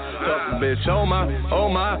whole lot. Fuck the bitch, oh my,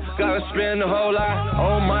 gotta spend a whole lot.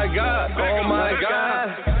 Oh my God.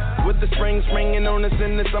 With the spring springing on us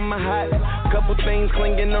in the summer hot. Couple things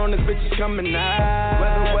clinging on us, bitches coming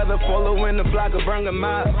out. Weather following the flock of bring 'em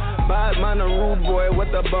out. Bad man a rude boy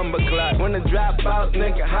with a bumper clock. When the drop out,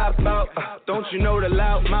 nigga hop out. Don't you know the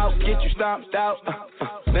loud mouth get you stomped out?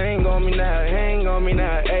 Hang on me now, ayy.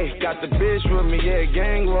 Got the bitch with me, yeah,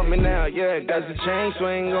 gang with me now, yeah. Got the chain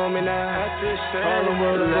swing on me now. All the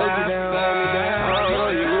world love me down, lay me down. Oh,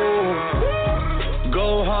 you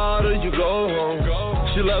go hard or you go home.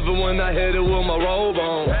 She love it when I hit it with my robe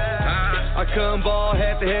on. I come ball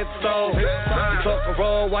head to head stove. I'm talking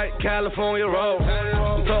raw white California roll.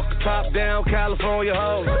 I'm talking top down California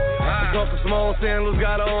hoe. I'm talking small sandals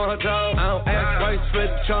got her on her toe. I don't ask twice for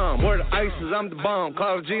the charm. Where the ice is, I'm the bomb.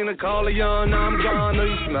 Call Regina, call her young, now I'm gone. Know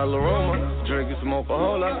you smell aroma. Drink and smoke a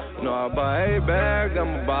whole lot. Know I buy a bag,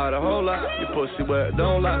 I'ma buy the whole lot. Your pussy where it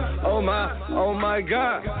don't lie. Oh my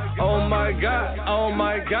God.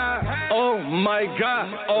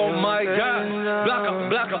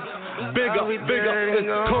 Blocker. Bigger, it's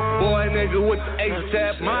Coke Boy nigga with the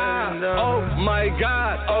ASAP mind. Oh my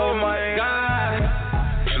God.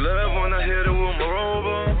 She love when I hit it with my robe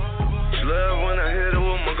on. She love when I hit it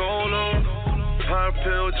with my gold on. Pop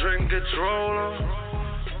pill, drink, get your roll on.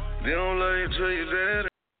 They don't love you till you're dead.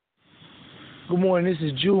 Good morning, this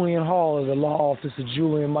is Julian Hall of the law office of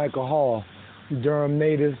Julian Michael Hall. Durham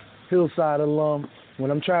native, Hillside alum. When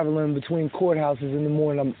I'm traveling between courthouses in the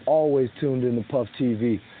morning, I'm always tuned in to Puff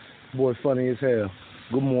TV. Boy, funny as hell.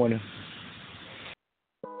 Good morning.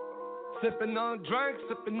 Sipping on a drink,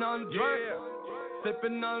 sipping on a drink.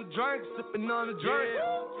 Sipping on a drink, sipping on a drink.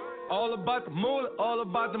 All about the moolah, all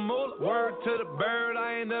about the moolah. Word to the bird,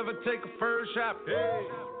 I ain't never take a first shot.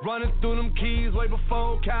 Running through them keys way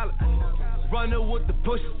before Cali. Running with the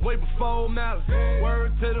pushes way before Malice.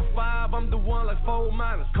 Word to the 5, I'm the one like 4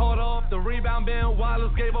 minus. Caught off the rebound, Ben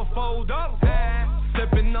Wallace gave her $4.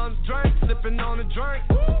 Sipping on the drink, sipping on the drink.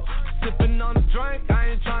 Sipping on the drink, I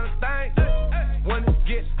ain't trying to think. When it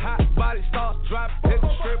get hot, body start dropping. Hit the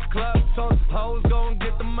strip club, so the hoes gon'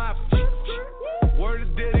 get the mop. Word to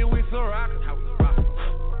Diddy, we still rockin'.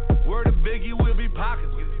 Word to Biggie, we'll be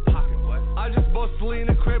pockets. I just bought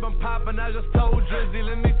Selena crib, I'm poppin'. I just told Drizzy,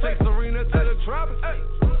 let me take Serena to the tropics.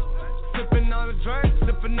 Sippin' on a drink,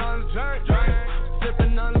 sippin' on a drink.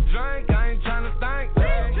 Sippin' on a drink, I ain't tryna think.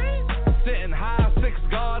 Sitting high, 6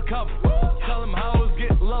 guard cover. Tell them hoes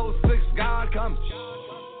get low, 6 guard coming.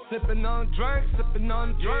 Sippin' on a drink, sippin' on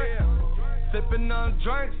a drink. Sippin' on a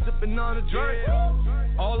drink, sippin' on a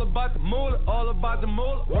drink. All about the moolah, all about the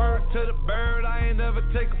moolah. Word to the bird, I ain't never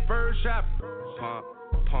take a first shot.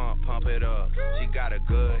 Pump it up. She got a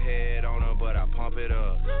good head on her, but I pump it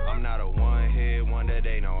up. I'm not a one-hit wonder,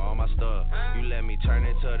 they know all my stuff. You let me turn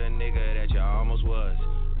into the nigga that you almost was.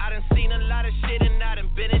 I done seen a lot of shit and I done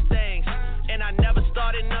been in things. And I never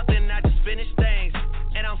started nothing, I just finished things.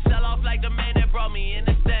 And I'm sell off like the man that brought me in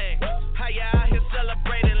this thing. How you out here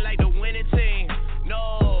celebrating like the winning team?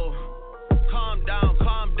 No, calm down,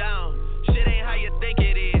 calm down. Shit ain't how you think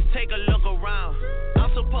it is, take a look around.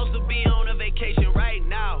 I'm supposed to be on a vacation right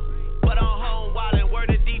now, but I'm home wildin'. Word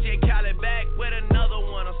to DJ Khaled, back with another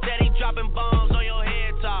one. I'm steady dropping bombs on your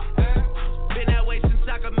head top. Been that way since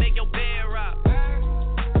I could make your bed rock.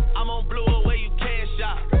 I'm on blue away, you can't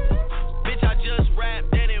shop. Bitch, I just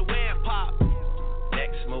rapped, then it went pop.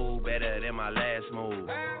 Next move better than my last move.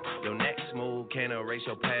 Your next move can't erase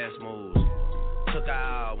your past moves. Took her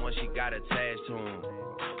out once she got attached to him.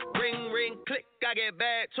 Ring, ring, click, I get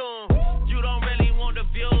back to him. You don't really want the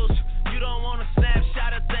views. You don't want a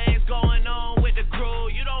snapshot of things going on with the crew.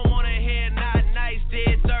 You don't want to hear not nice,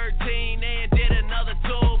 did 13 and did another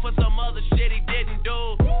 2 for some other shit he didn't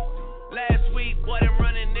do. Last week, wasn't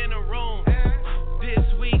running in the room. This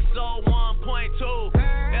week, sold 1.2.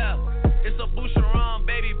 Yeah, it's a Boucheron,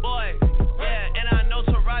 baby boy. Yeah, and I know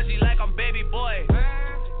Taraji like I'm baby boy.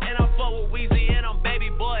 And I fuck with Weezy and I'm baby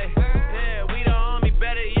boy. Yeah, we the army,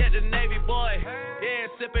 better yet the Navy boy. Yeah,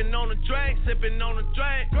 sippin' on a drink, sippin' on a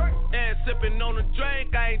drink. Yeah, sippin' on a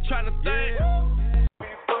drink, I ain't tryna think.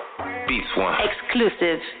 Beats one.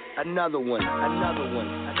 Exclusive. Another one, another one,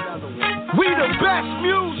 another one. We the best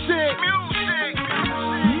music.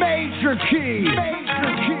 Major key.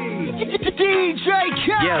 DJ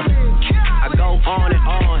Khaled. Yeah, I go on and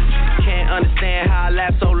on. Can't understand how I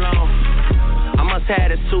last so long. I must have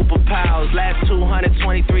the superpowers. Last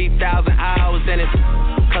 223,000 hours. And it's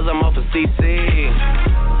cause I'm off of CC.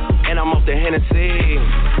 And I'm off the Hennessy.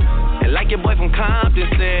 And like your boy from Compton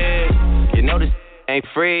said, you know this ain't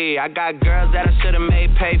free. I got girls that I should've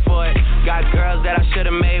made pay for it. Got girls that I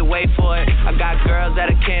should've made wait for it. I got girls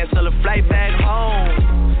that'll cancel a flight back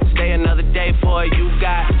home. Stay another day for it. You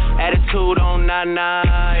got attitude on nana,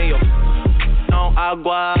 yo. On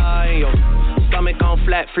agua, and your stomach on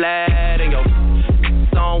flat, and your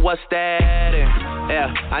on what's that? And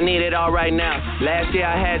yeah, I need it all right now. Last year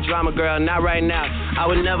I had drama, girl, not right now. I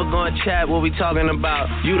would never go and chat what we talking about.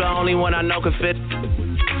 You the only one I know can fit.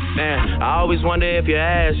 Man, I always wonder if you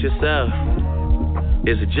ask yourself,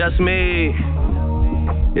 is it just me?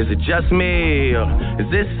 Is it just me? Or is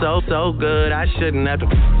this so good I shouldn't have to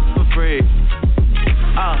for free?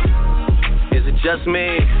 Is it just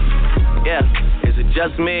me? Yeah, is it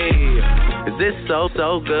just me? Is this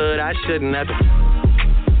so good I shouldn't have to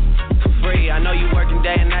for free? I know you working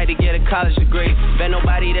day and night to get a college degree. Bet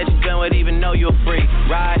nobody that you've been with even know you're free,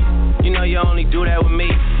 right? You know you only do that with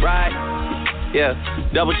me, right? Yeah,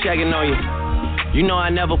 double checking on you. You know I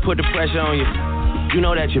never put the pressure on you. You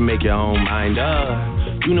know that you make your own mind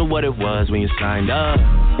up. You knew what it was when you signed up.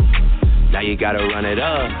 Now you gotta run it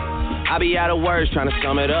up. I be out of words trying to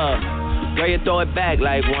sum it up. Girl, you throw it back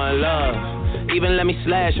like one love. Even let me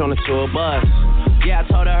slash on the tour bus. Yeah, I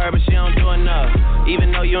told her but she don't do enough.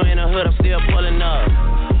 Even though you in the hood, I'm still pulling up.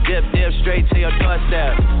 Dip straight to your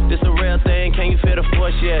doorstep. This a real thing, can you feel the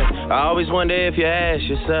force yet? I always wonder if you ask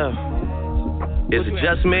yourself, is it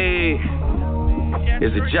just me?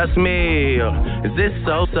 Is it just me? Or is this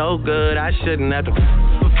so good I shouldn't have to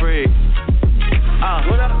for free?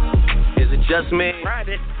 Is it just me? Ride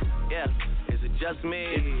it. Yeah. Is it just me?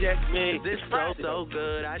 It's just me. This so so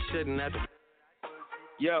good. I shouldn't have to.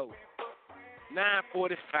 Yo,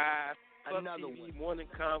 9:45. Another TV morning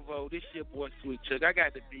convo. This your boy Sweet Chuck. I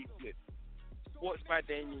got the beat with Sports by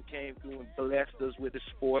Damien came through and blessed us with the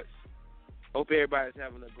sports. Hope everybody's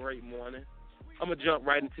having a great morning. I'm gonna jump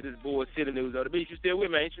right into this Bull City news. The Beast, you still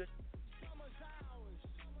with me, ain't you?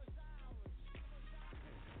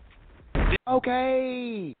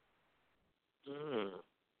 Okay.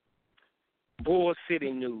 Bull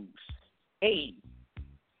City news. Hey,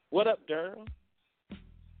 what up, Durham?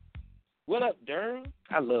 What up, Durham?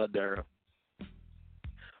 I love Durham.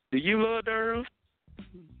 Do you love Durham?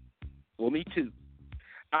 Well, me too.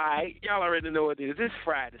 All right, y'all already know what it is. It's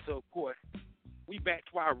Friday, so of course, we back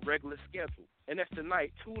to our regular schedule. And that's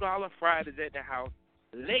tonight, $2 Fridays at the house.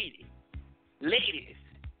 Ladies,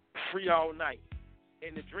 free all night.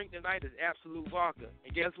 And the drink tonight is Absolute Vodka.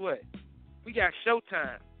 And guess what? We got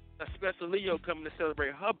Showtime, a special Leo coming to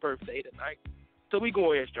celebrate her birthday tonight. So we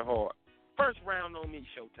going extra hard. First round on me,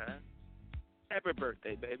 Showtime. Happy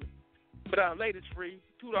birthday, baby. But ladies free,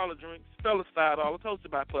 $2 drinks, fellas $5,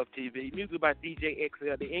 hosted by Puff TV, music by DJ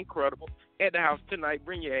XL, the Incredible. At the house tonight,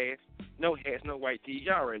 bring your ass. No hats, no white tees.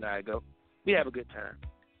 Y'all already know how I go. We have a good time.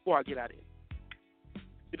 Before I get out of here.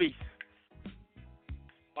 The Beast.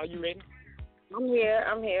 Are you ready? I'm here.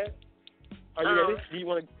 Are you ready? Do you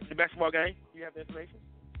want the basketball game? Do you have the information?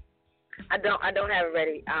 I don't have it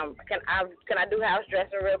ready. Can I do house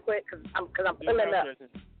dressing real quick? Cause I'm pulling up.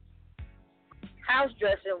 House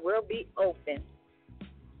dressing will be open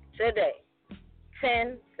today,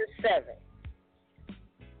 10 to 7.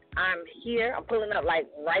 I'm here. I'm pulling up like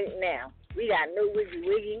right now. We got new Wiggy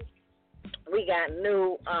Wiggy. We got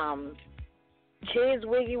new kids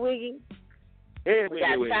Wiggy Wiggy. Yeah, we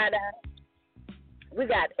got tie-dye. We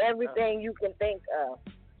got everything you can think of.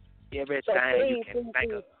 Everything so you can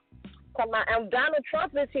think of. Come on, and Donald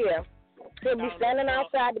Trump is here. He'll be standing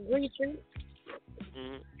outside the Green Street.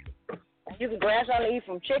 Mm-hmm. You can grab something to eat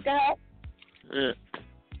from Chicken Hut. Yeah.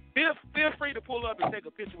 Feel free to pull up and take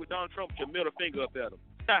a picture with Donald Trump with your middle finger up at him.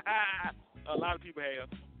 A lot of people have.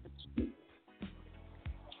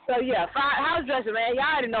 So, yeah, house dressing, man. Y'all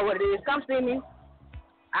already know what it is. Come see me.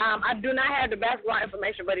 I do not have the basketball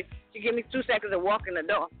information, but if you give me 2 seconds to walk in the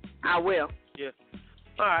door, I will. Yeah.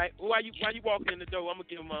 All right. Well, while you walking in the door, I'm gonna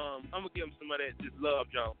give them some of this Love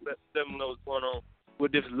Jones. Let them know what's going on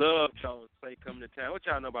with this Love Jones play coming to town. What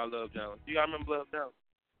y'all know about Love Jones? Do y'all remember Love Jones?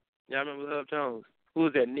 Y'all remember Love Jones? Who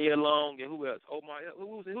was that? Neil Long and who else? Omar.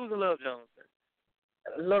 Who's the Love Jones?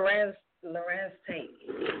 Lorenz Tate.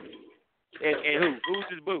 And who's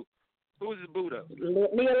his boo? Who's his boo though?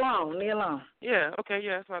 Neil Long. Yeah. Okay.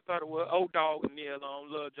 Yeah. That's what I thought it was. Old Dog and Neil Long,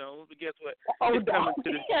 Love Jones. But guess what? Old Dog.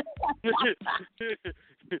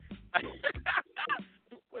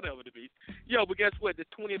 Whatever the beast. Yo, but guess what? The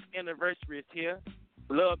 20th anniversary is here.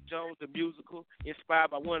 Love Jones, the musical,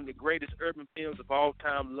 inspired by one of the greatest urban films of all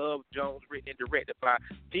time, Love Jones, written and directed by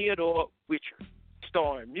Theodore Witcher,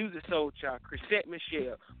 starring Music Soul Child, Chrisette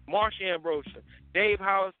Michelle, Marsha Ambrosius, Dave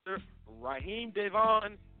Hollister, Raheem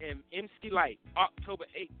Devon, and MC Light. October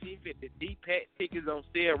 18th at the DPAC. Tickets on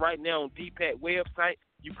sale right now on DPAC website.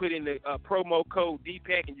 You put in the promo code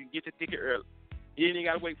DPAC and you get your ticket early. You ain't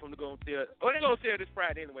got to wait for them to go on sale. Oh, they're going to sale this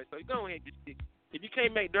Friday anyway, so you go ahead and get your ticket. If you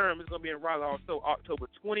can't make Durham, it's gonna be in Raleigh also October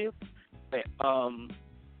 20th. I'm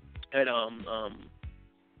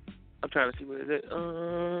trying to see what is it.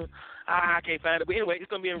 I can't find it. But anyway, it's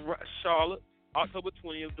gonna be in Charlotte October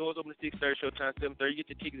 20th. Doors open at 6:30. Showtime 7:30. Get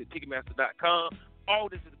your tickets at Ticketmaster.com. All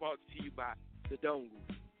this is brought to you by the Dome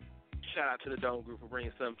Group. Shout out to the Dome Group for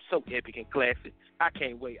bringing something so epic and classic. I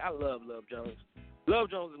can't wait. I love Love Jones. Love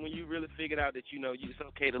Jones is when you really figured out that it's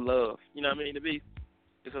okay to love. You know what I mean?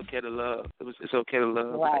 It's okay to love. It's okay to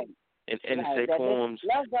love. Right. And say poems.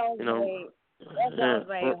 Love Jones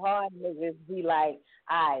made hard niggas be like,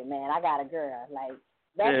 all right, man, I got a girl. Like,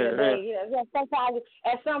 that's the thing. Sometimes,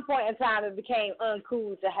 at some point in time, it became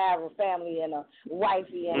uncool to have a family and a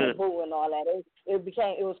wifey and a boo and all that. It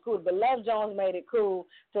was cool. But Love Jones made it cool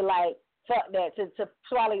to, like, fuck that, to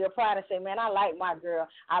swallow your pride and say, man, I like my girl.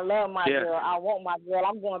 I love my girl. I want my girl.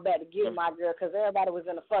 I'm going back to get my girl because everybody was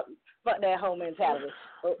in a fuck that whole mentality.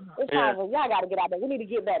 But it's time for y'all got to get out there. We need to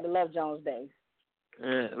get back to Love Jones days.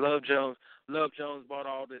 Yeah, Love Jones brought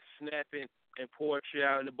all this snapping and poetry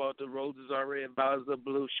out and about the roses are red, violets are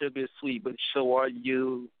blue, sugar is sweet, but so are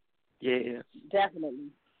you. Yeah.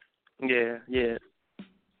 Definitely. Yeah.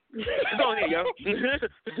 Go ahead, yo.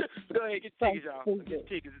 Go ahead, get tickets, y'all. Get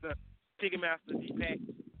tickets. Ticketmaster, DPAC.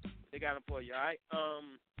 They got them for you, all right?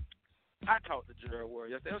 I talked to Gerald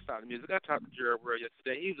World yesterday. Let's talk music. I talked to Gerald World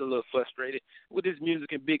yesterday. He was a little frustrated with his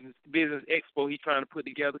music and business expo he's trying to put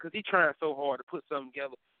together because he's trying so hard to put something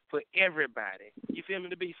together for everybody. You feel me?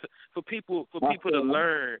 To be for people to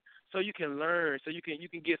learn, so you can learn, so you can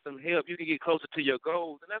get some help, you can get closer to your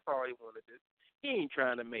goals, and that's all he want to do. He ain't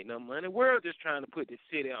trying to make no money. World just trying to put the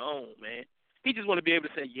city on, man. He just want to be able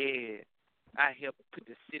to say, yeah, I helped put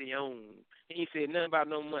the city on. He ain't said nothing about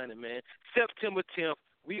no money, man. September 10th.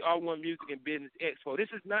 We are One Music and Business Expo.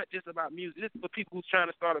 This is not just about music. This is for people who's trying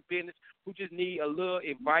to start a business who just need a little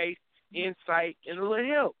advice, insight, and a little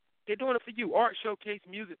help. They're doing it for you. Art showcase,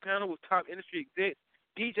 music panel with top industry execs,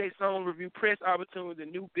 DJ song review, press opportunities,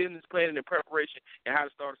 and new business planning and preparation, and how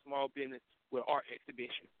to start a small business with art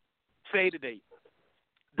exhibition. Save the date.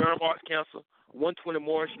 Durham Arts Council, 120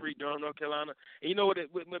 Morris Street, Durham, North Carolina. And you know what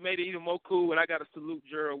made it even more cool? And I got to salute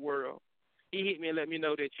Gerald World. He hit me and let me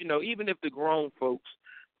know that, even if the grown folks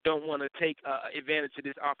don't want to take advantage of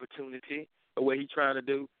this opportunity or what he's trying to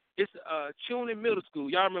do, it's Tuning Middle School.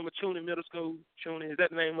 Y'all remember Tuning Middle School? Tuning, is that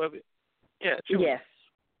the name of it? Yeah, Tuning. Yes.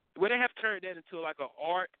 Well, they have turned that into like an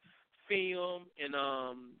art film and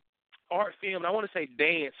I want to say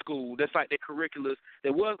dance school. That's like their curriculum. They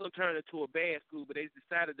was going to turn it into a band school, but they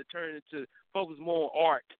decided to turn it to focus more on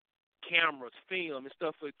art, cameras, film, and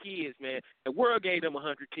stuff for kids, man. The World gave them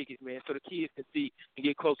 100 tickets, man, so the kids can see and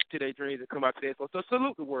get closer to their dreams and come out to that. So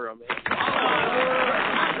salute the World, man.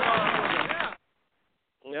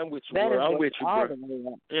 Yeah, I'm with you, bro. I'm with you, bro.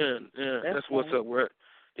 Yeah. That's what's up, bro.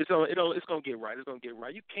 It's gonna get right. It's gonna get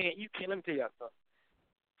right. You can't. Let me tell y'all something.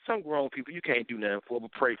 Some grown people you can't do nothing for,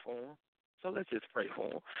 but pray for them. So let's just pray for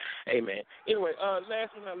them. Amen. Anyway,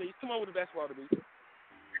 last but not least, come on with the basketball to be.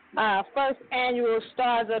 First annual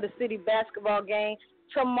Stars of the City basketball game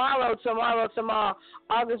tomorrow,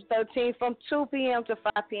 August 13th from 2 p.m. to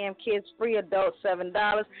 5 p.m. Kids free, adults $7.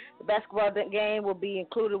 The basketball game will be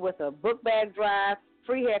included with a book bag drive,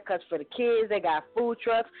 free haircuts for the kids. They got food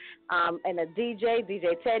trucks and a DJ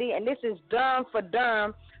Teddy. And this is Durham for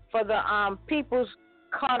the People's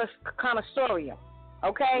Connoissorium.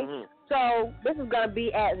 Okay? Mm-hmm. So this is going to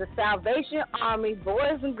be at the Salvation Army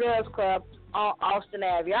Boys and Girls Club on Austin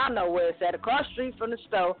Ave. Y'all know where it's at, across the street from the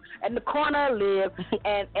store, at the corner of Liv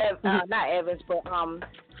and not Evans, but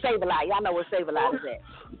Save-A-Lot. Y'all know where Save-A-Lot is at.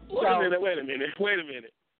 Wait a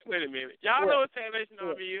minute. Y'all know what Salvation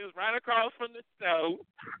Army is, right across from the store.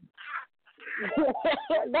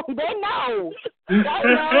 They know.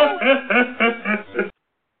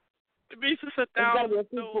 The beach is 1,000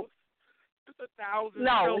 stores. It's 1,000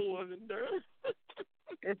 stores in there.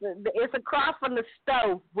 It's across from the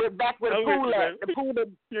stove. We're back with the pool at. The pool that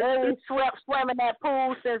they ain't swam in that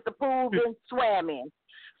pool since the pool been swam in.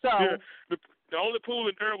 So the only pool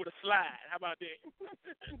in there with a slide. How about that?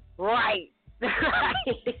 Right.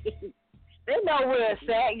 They know where it's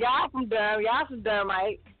at. Y'all from Durham. Y'all from Durham,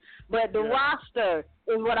 right? But the roster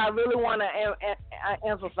is what I really want to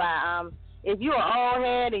emphasize. If you're an old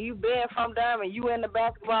head and you've been from Durham and you in the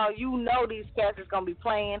basketball, you know these cats is going to be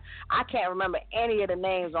playing. I can't remember any of the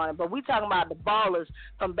names on it, but we talking about the ballers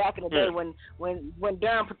from back in the day when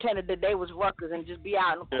Durham pretended that they was Rutgers and just be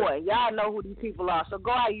out in the court. Y'all know who these people are. So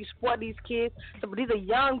go out, you support these kids. So these are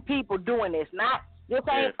young people doing this. This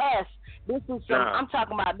ain't us. This is I'm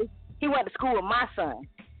talking about this. He went to school with my son.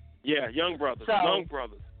 Yeah, young brothers.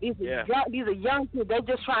 These are young people. They're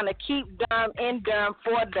just trying to keep Durham in Durham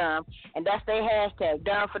for Durham, and that's their hashtag,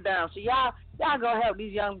 Durham for Durham. So y'all go help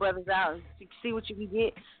these young brothers out and see what you can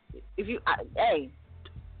get. If you,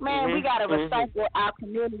 we gotta recycle our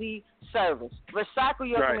community service. Recycle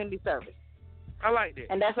your community service. I like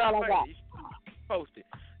that. And that's all I got. Post it.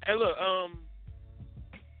 Hey, look.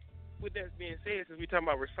 With that being said, since we're talking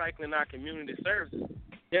about recycling our community services,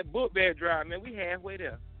 that book bag drive, man, we halfway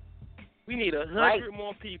there. We need 100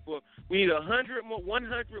 more people. We need 100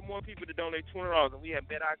 more people to donate $20, and we have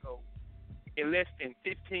met our goal in less than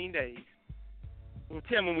 15 days. Well,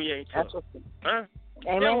 tell me we ain't tough, huh?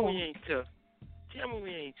 Tell me we ain't tough. Tell me we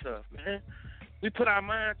ain't tough, man. We put our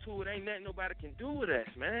mind to it. Ain't nothing nobody can do with us,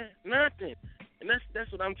 man. Nothing. And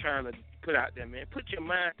that's what I'm trying to put out there, man. Put your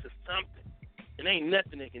mind to something, and ain't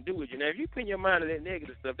nothing they can do with you. Now, if you put your mind to that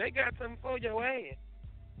negative stuff, they got something for your ass.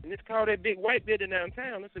 And it's called that big white building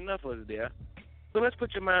downtown. That's enough of it there. So let's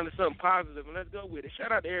put your mind to something positive and let's go with it.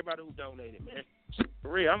 Shout out to everybody who donated, man.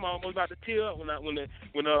 For real, I'm almost about to tear up when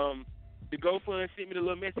the GoFund sent me the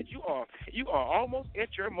little message. You are almost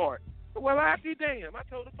at your mark. Well, I be damn. I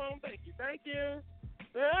told the phone, thank you.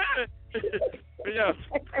 But yeah,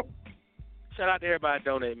 shout out to everybody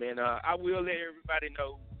donating, man. I will let everybody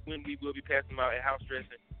know when we will be passing them out at house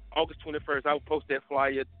dressing. August 21st, I will post that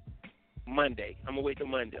flyer Monday. I'm gonna wait till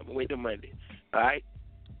Monday. All right.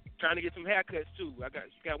 Trying to get some haircuts too.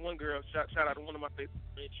 Got one girl. Shout out to one of my favorite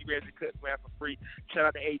friends. She ready to cut me out for free. Shout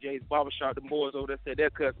out to AJ's Barbershop. The boys over there said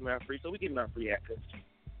they'll cut me out free, so we getting our free haircuts.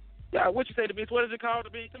 Yeah, what you say to Beats? What is it called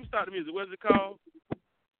to be? Let me start the music. What is it called?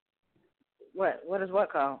 What is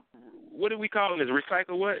what called? What do we call this?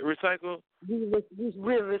 Recycle what? Recycle?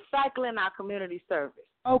 We're recycling our community service.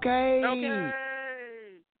 Okay.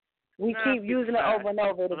 We keep using it over and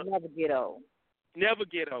over. It'll never get old. Never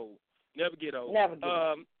get old.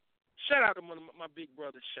 Shout out to one of my big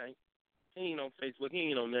brother, Shank. He ain't on Facebook. He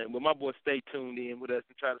ain't on nothing. But my boy stay tuned in with us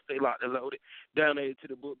and try to stay locked and loaded down there to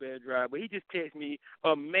the Book Bag Drive. But he just texted me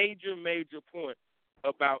a major point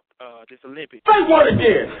about this Olympics. Say what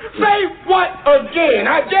again? Say what again?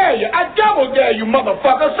 I dare you. I double dare you,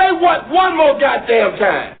 motherfucker. Say what one more goddamn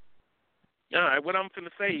time. All right, what I'm finna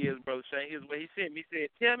say is, Brother Shane, here's what he sent me. He said,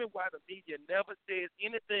 tell me why the media never says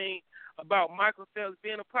anything about Michael Phelps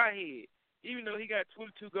being a pothead. Even though he got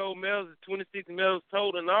 22 gold medals and 26 medals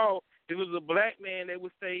total and all, if it was a black man, they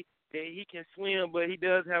would say that he can swim, but he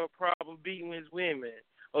does have a problem beating his women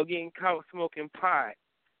or getting caught smoking pot.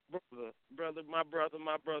 Brother, my brother.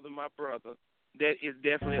 That is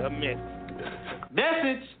definitely a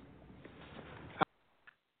message.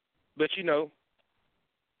 But, you know,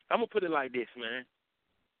 I'm going to put it like this, man.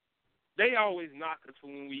 They always knock us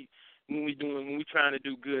when we trying to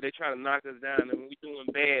do good. They try to knock us down, and when we doing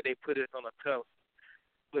bad, they put us on a pedestal.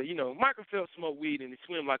 But, you know, Michael Phelps smoke weed and he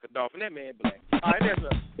swim like a dolphin. That man black. All right,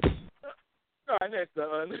 that's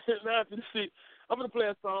now to see. I'm going to play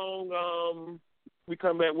a song. We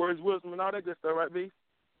come back, words, wisdom, and all that good stuff, right, B?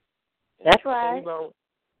 That's right.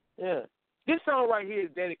 Yeah. This song right here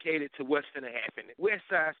is dedicated to what's going to happen. West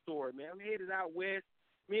Side Story, man. We headed out west.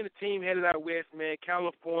 Me and the team headed out west, man.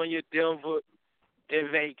 California, Denver,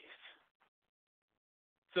 and Vegas.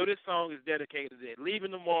 So this song is dedicated to that.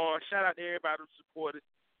 Leaving tomorrow. Shout out to everybody who supported.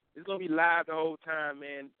 It's going to be live the whole time,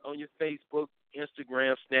 man, on your Facebook,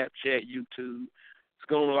 Instagram, Snapchat, YouTube. It's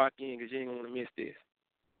going to lock in because you ain't going to miss this.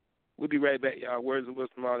 We'll be right back, y'all. Words and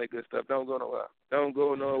wisdom, all that good stuff. Don't go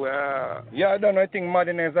nowhere. Yeah, I don't know. I think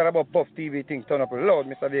Madden is about Puff TV things turn up loud.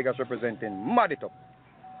 Mr. Vegas representing. Mad it up.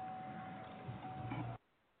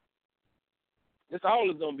 This all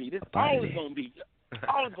it's going to be.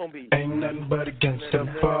 All it's gonna be. Ain't nothing but a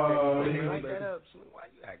gangsta party.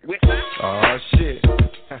 Oh shit.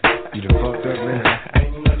 You done fucked up, man.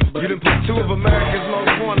 You done put two of America's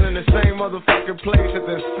most wanted in the same motherfucking place at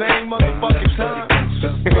the same motherfucking time.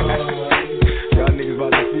 Y'all niggas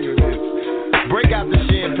about to feel this. Break out the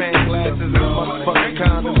champagne glasses and motherfucking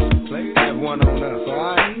condoms. Have one on us,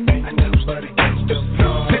 alright?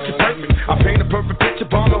 Picture perfect. I paint a perfect picture.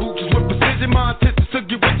 Bomber hooches with precision. My intent is to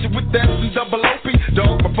get with you with that and double OP.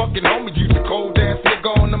 Dog, my fucking homie, use a cold ass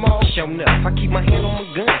nigga on them all. Show enough, I keep my hand on my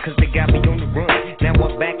gun, cause they got me on the run. Now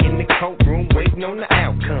I'm back in the courtroom, waiting on the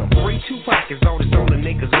outcome. 3 2 pockets, all this on the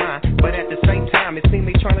niggas' mind. But at the same time, it seems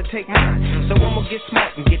they trying to take mine. So I'm gonna get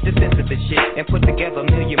smart and get the sense of the shit, and put together a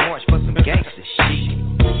million march for some gangster shit.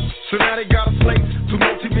 So now they got a slate, 2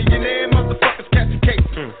 multi-millionaire motherfuckers catch a case.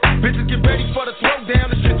 Bitches get ready for the throwdown,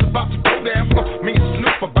 the shit's about to go down. Me and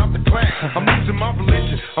Snoop about to clash. I'm losing my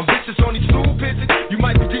religion, I'm vicious on these stool pigeons. You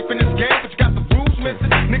might be deep in this game, but you got the rules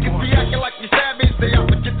missing. Niggas be acting like you savage, they out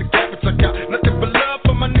to get the cabbage. I got nothing but love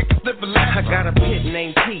for my niggas living life. I got a pit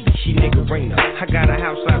named P, she niggerina. I got a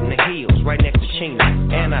house out in the hills, right next to Chino.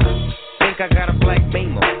 And I think I got a black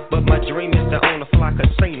Beamer, but my dream is to own a fly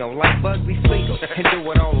casino like Bugsy Siegel and do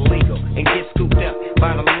it all legal and get scooped up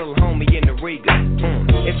by the little homie in the Riga.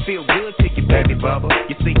 It feel good to you, baby bubba.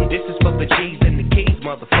 You see, this is for the G's and the keys,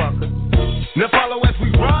 motherfucker. Now follow as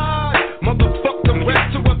we ride, motherfuck the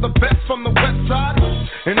rest. 2 of the best from the west side,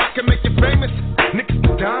 and I can make you famous. Niggas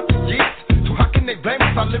been down for years, so how can they blame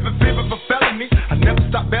us? I live in fear of a felony. I never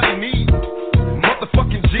stop belly me,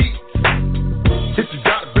 motherfucking G's. If you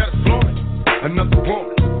got it, better flaunt it. Another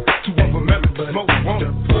woman, 2 of America's most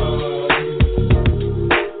wanted.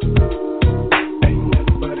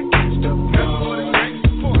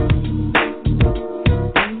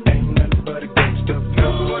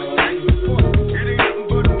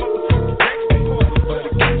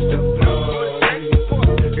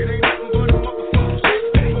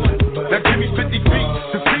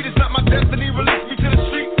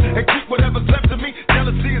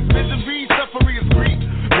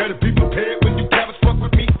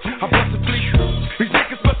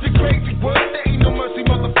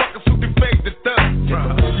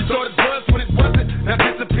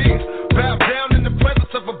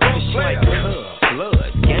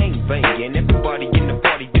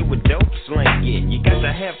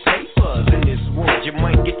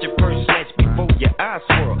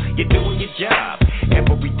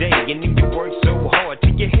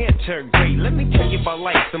 interrogate. Let me tell you about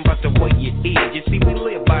life and about the way it is. You see, we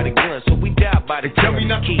live by the gun, so we die by the gun. Tell me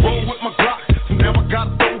not to roll with my Glock, so now I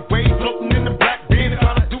gotta throw away. Floating in the black bin,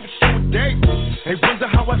 trying to do a show a day. They wonder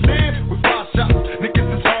how I live with 5 shots.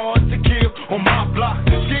 Niggas is hard to kill on my block.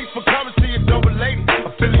 Schemes for currency and double lady.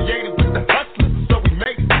 Affiliated with the hustlers, so we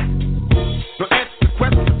made it. So answer the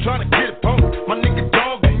question, I'm trying to get it home. My nigga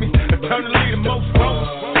dog on me, eternally the most wrong.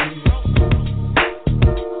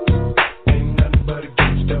 Ain't nothing but a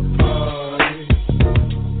gangsta party.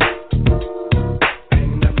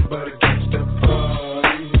 Ain't nothing but a gangsta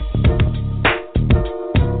party.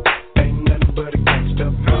 Ain't nothing but a gangsta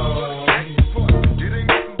party. It ain't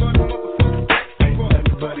nothing but a motherfucking gangsta. Ain't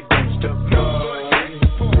nothing but a gangsta party.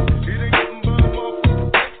 It ain't nothing but a motherfucking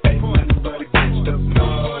gangsta. Ain't nothing but a gangsta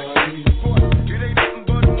party. It ain't nothing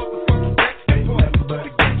but a motherfucking gangsta. Ain't nothing but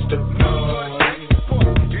a gangsta party.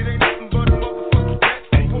 It ain't nothing but a motherfucking gangsta.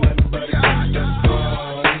 Ain't nothing but a gangsta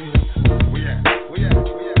party. We at?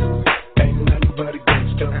 Ain't nothing but a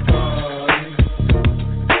gangsta party.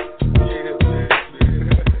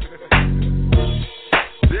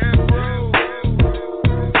 Yeah, bro.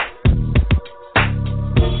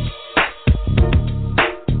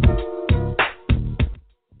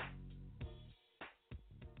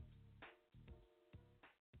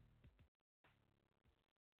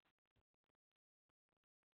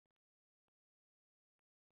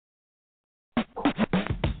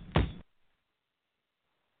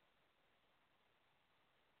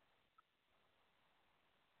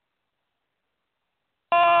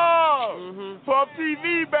 Oh, Puff TV,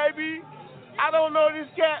 baby. I don't know this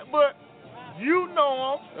cat, but you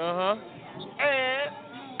know him. And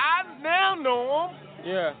I now know him.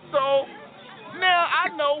 Yeah. So now I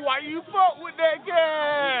know why you fuck with that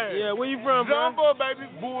guy. Yeah, where you from, bro? Jumbo, baby.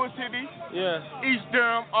 Bull City. Yeah. East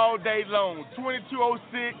Durham all day long.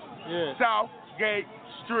 2206 Yeah. Southgate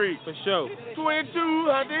Street. For sure.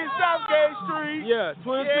 2200 Southgate Street. Yeah,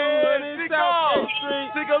 2200 Southgate Street.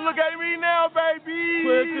 Take a look at me now, baby.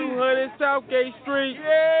 2200 Southgate Street.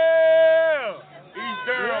 Yeah. East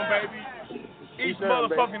Durham, baby. East Durham,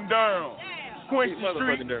 motherfucking Durham. Quincy East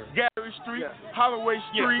Street, motherfucking Durham. Gary Street, Holloway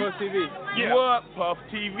Street. Yeah, Puff TV. Yeah. What? Puff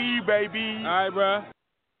TV, baby. All right, bro.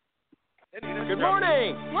 Good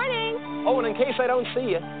morning. Morning. Oh, and in case I don't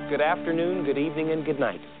see you, good afternoon, good evening, and good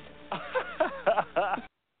night.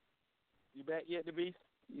 You back yet, the beast?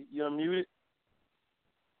 You unmuted?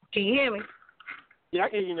 Can you hear me? Yeah, I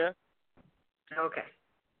can hear you now. Okay.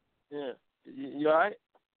 Yeah. You all right?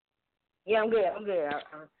 Yeah, I'm good.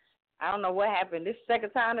 I don't know what happened. This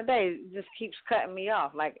second time today it just keeps cutting me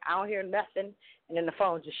off. Like, I don't hear nothing, and then the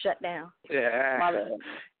phone just shut down. Yeah.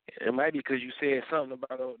 It might be because you said something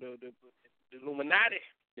about the Illuminati.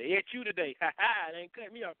 They hit you today. Ha ha. They ain't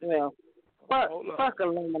cut me off today. Well, fuck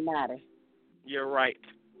Illuminati. You're right.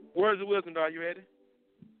 Words of wisdom, are you ready?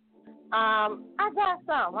 I got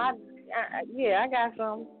some. I got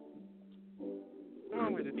some. What's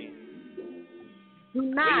wrong with it then? Do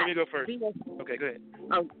not. Let me go first. Okay, go ahead.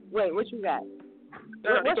 Oh, wait, what you got?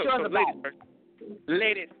 What's yours about? Ladies first.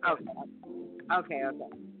 Ladies. Okay.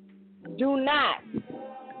 Do not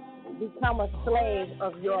become a slave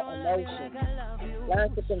of your emotions.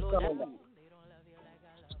 Learn to control them.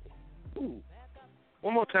 Ooh.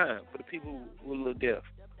 One more time for the people who are a little deaf.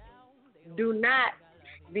 Do not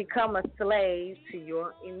become a slave to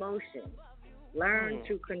your emotions. Learn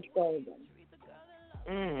to control them.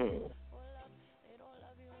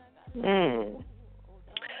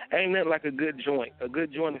 Ain't nothing like a good joint. A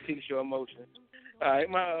good joint to fix your emotions. All right,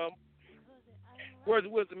 my words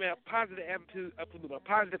of wisdom, man. A positive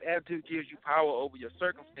attitude gives you power over your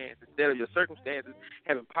circumstances instead of your circumstances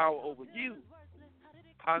having power over you.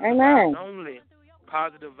 Positive vibes only.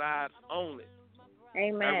 Positive vibes only.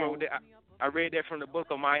 Amen. I read that from the book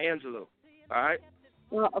of Maya Angelou. All right?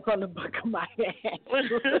 Well, from the book of Maya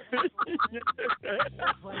Angelou.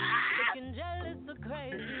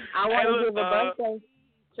 I want to give a birthday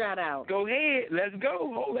shout out. Go ahead. Let's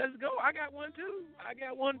go. Let's go. I got one too.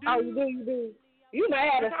 Oh, you do. You may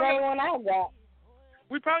have the same one I got.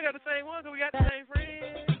 We probably got the same one because we got the same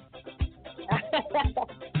friends.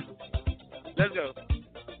 Let's go.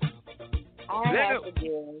 I have to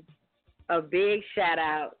give a big shout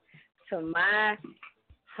out to my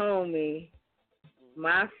homie,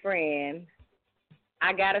 my friend.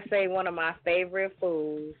 I gotta say, one of my favorite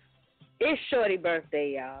foods. It's Shorty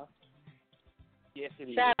birthday, y'all. Yes, it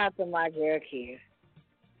is. Shout out to my girl, Kia.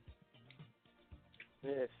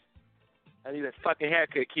 Yes. I need a fucking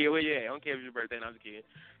haircut, Kia. Where you at? I don't care if it's your birthday. No, I'm just kidding.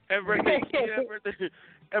 Happy birthday, Kia.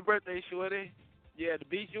 Happy birthday, Shorty. Yeah, the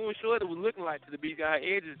beach you and Shorty was looking like to the beach got her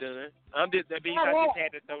edges done. I'm just that beach. I just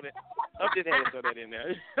had to throw that. I'm just had to throw that in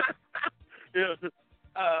there. Yeah.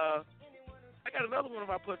 I got another one of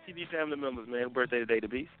our Puff TV family members, man. Birthday today, the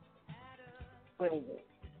Beast. What is it?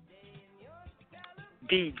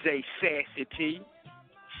 DJ Sassy T.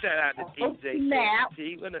 Shout out to DJ Sassy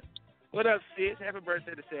T. What up, sis? Happy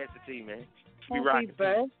birthday to Sassy T, man. Be Happy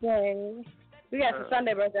birthday. We got some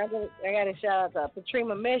Sunday birthday. I got to shout out to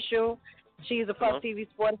Patrina Mitchell. She's a Puff TV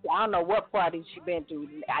sports. I don't know what party she been to.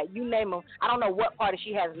 You name them. I don't know what party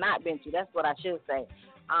she has not been to. That's what I should say.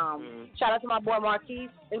 Shout out to my boy Marquise.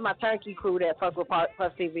 It's my turnkey crew that fuck with Puff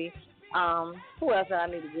TV. Who else do I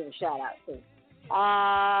need to give a shout out to?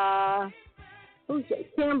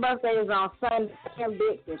 Kim's birthday is on Sunday. Kim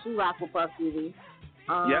Dixon. She rock with Puff TV.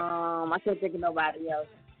 I can't think of nobody else.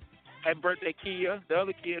 Happy birthday, Kia. The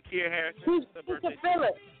other Kia Harrison. Keisha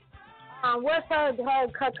Phillips. What's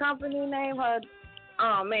her company name?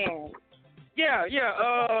 Oh man. Yeah.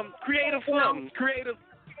 Creative something. Creative.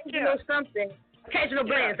 Yeah. Something. Occasional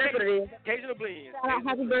Blends. That's what it is. Occasional Blends.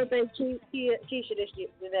 Happy birthday, Keisha,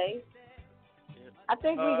 today. I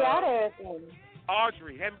think we got everything.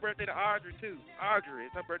 Audrey. Happy birthday to Audrey too. Audrey.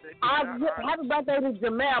 It's her birthday. Happy birthday to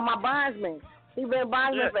Jamel, my bondsman. He been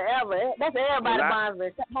bondsman forever. That's everybody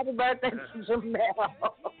bondsman. Happy birthday to Jamel.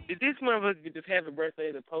 Is this motherfucker just happy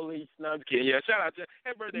birthday to police? No, I'm kidding. Yeah, shout out to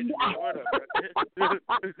happy birthday to Jamel. What up, bro?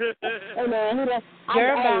 Hey man,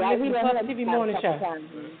 he Puff TV morning show.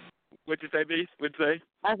 What you say, Beast? What you say?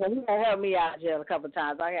 I said he done helped me out in jail a couple of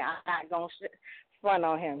times. I'm not gonna front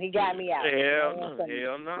on him. He got me out.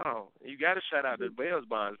 Hell no. You got to shout out the Bells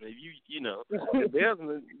bondsman. You know, the Bells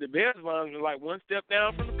bondsman are like one step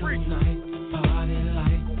down from the priest.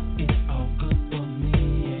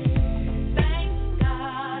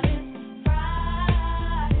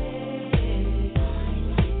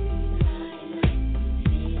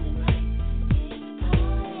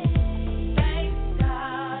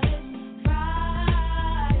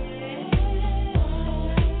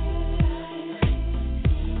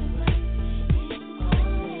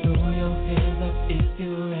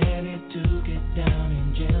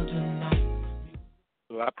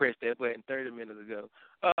 I pressed that button 30 minutes ago.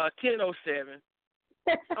 10:07.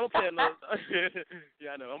 I'm gonna play another.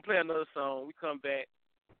 Yeah, I know. I'm playing another song. We come back.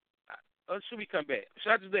 Should we come back?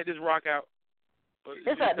 Should I just let this rock out?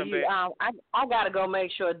 It's up to you. I gotta go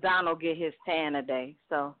make sure Donald get his tan today.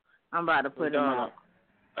 So I'm about to put him out.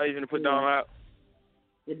 Are you gonna put Donald out?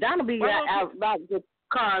 Yeah, Donald be out about the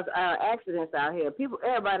cars accidents out here.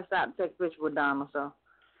 Everybody stop to take pictures with Donald. So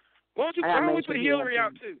why don't we put Hillary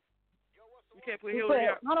out too? We can't put Hillary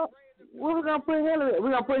out. Where we gonna put Hillary?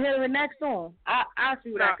 We gonna put Hillary next to him. I'll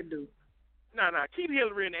see what I can do. No. Keep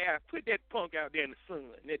Hillary in the air. Put that punk out there in the sun.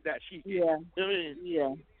 That she. Yeah. You know what I mean?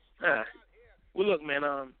 Yeah. Well, look, man.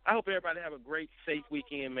 I hope everybody have a great, safe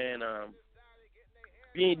weekend, man.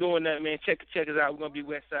 If you ain't doing that, man, check us out. We're gonna be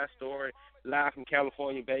West Side Story live from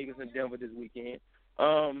California, Vegas, and Denver this weekend.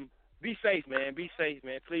 Be safe, man. Be safe,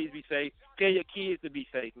 man. Please be safe. Tell your kids to be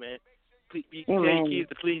safe, man. Tell your kids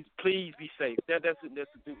to please be safe. That's what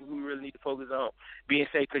we really need to focus on, being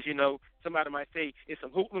safe. Because, you know, somebody might say it's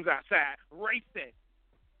some hoodlums outside racing.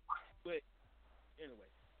 But anyway,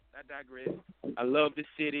 I digress. I love this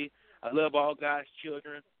city. I love all God's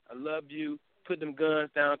children. I love you. Put them guns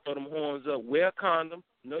down, throw them horns up. Wear a condom.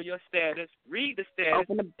 Know your status. Read the status.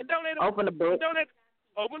 Open the book. Open the book.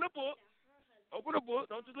 Open the book.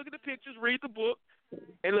 Don't just look at the pictures. Read the book.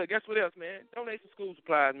 And look, guess what else, man? Donate some school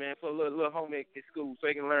supplies, man, for a little homemade at school so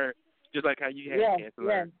they can learn just like how you had a chance to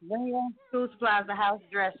learn. Yeah, bring your school supplies to house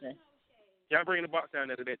dressing. Y'all bring the box down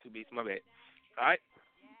there to that 2 Beats. My bad. All right?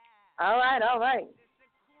 All right.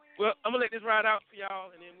 Well, I'm going to let this ride out for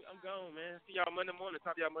y'all, and then I'm gone, man. See y'all Monday morning.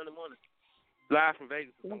 Talk to y'all Monday morning. Live from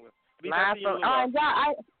Vegas or somewhere. Y'all,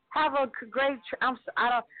 I have a great I'm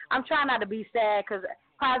trying not to be sad because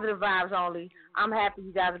positive vibes only. I'm happy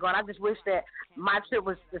you guys are going. I just wish that my trip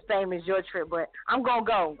was the same as your trip, but I'm going to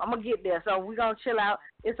go. I'm going to get there. So we're going to chill out.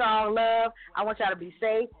 It's all love. I want y'all to be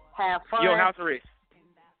safe, have fun. Your house arrest.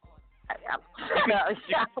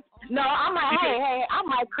 No, I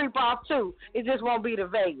might creep off too. It just won't be to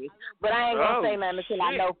Vegas. But I ain't going to say nothing until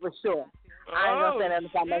I know for sure. I ain't gonna say nothing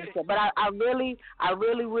until I know for sure. But I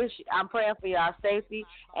really wish, I'm praying for y'all safety,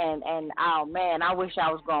 and oh man, I wish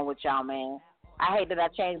I was going with y'all, man. I hate that I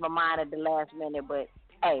changed my mind at the last minute, but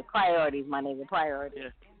hey, priorities, my nigga,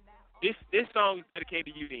 priorities. Yeah. This song is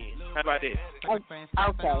dedicated to you then. How about this? Okay.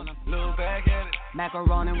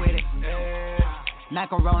 Macaroni with it. Yeah.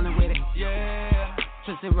 Macaroni with it. Yeah.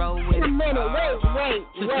 Tootsie roll with it. A minute, wait.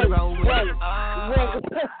 Okay,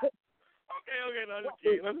 no, I'm just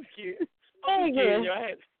kidding. I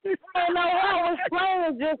was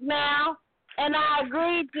playing just now, And I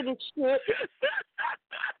agreed to the shit.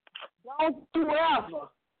 Don't you ever.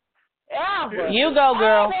 You go,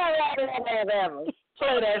 girl. Ever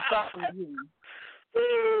play that song to you.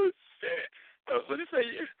 Oh, shit. So this say,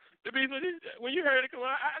 when you heard it come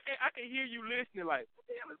on, I can hear you listening like, what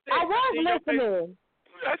the hell is that? I was listening.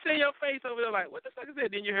 I see your face over there like, what the fuck is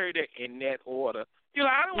that? Then you heard that in that order. You're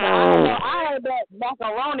like, I don't know. I heard that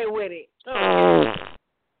macaroni with it. All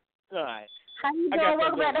right. How you doing?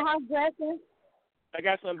 Welcome back to House Dressing. I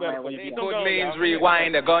got something better for you. Input means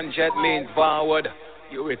rewind, the gunshot means forward.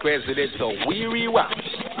 You requested it, so we rewind.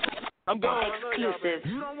 I'm going exclusive.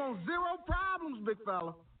 You don't want zero problems, big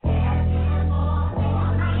fella.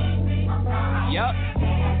 Yup.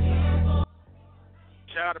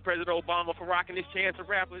 Shout out to President Obama for rocking this chance of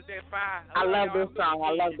rap. Is that fire? I love this song.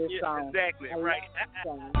 I love this song. Exactly, right.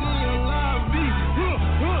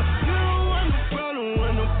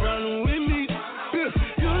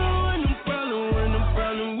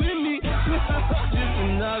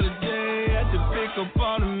 Up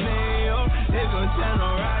on the mail, they gon' turn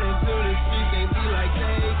right into the streets, they be like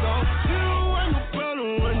they go. You don't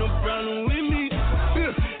want no problem with me.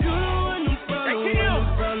 You don't want no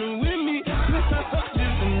problem with me.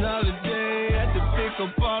 Just another day at the pick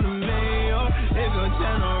up on the mail, they gon'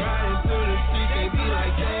 turn right into the streets, they be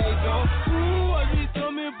like they go. Ooh, I just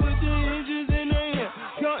told me put the hinges in the air,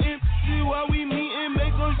 counting see why we meet and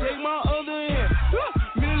make them shake my other hand.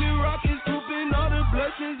 Millie rockin' scooping all the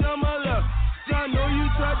blessings on my love. I know you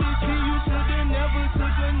tried to see, you should've never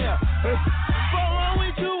took a nap. What's wrong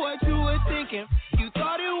with you, what you were thinking? You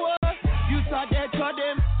thought it was, you thought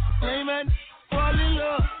them lame and fall in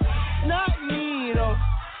love. Not me though,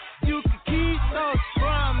 you could keep those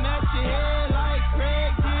from at your head like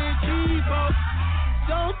Craig did Devo.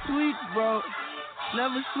 Don't tweet, bro,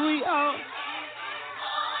 never tweet out.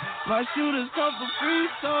 My shooters come for free,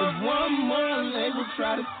 so if one more label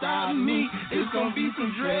try to stop me, it's gonna be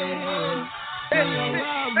some dread. They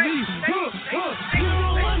allow me. You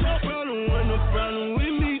don't want no problem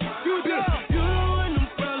with me. You don't want no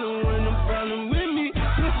problem with me.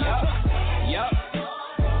 Yup.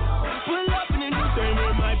 Pull up in the new thing,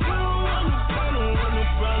 man, Mike. You don't want no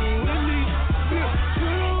problem with me. You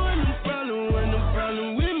don't want no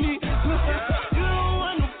problem with me. You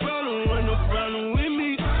don't want no problem with me.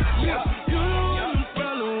 Yup. You don't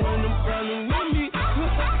want no problem with me.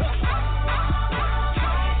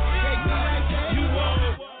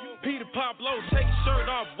 Pop low, take your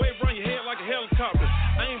shirt off, wave around your head like a helicopter.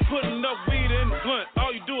 I ain't putting enough weed in the blunt,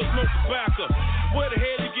 all you do is smoke tobacco. Where the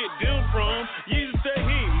hell you get them from? Jesus said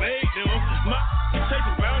he ain't made them. My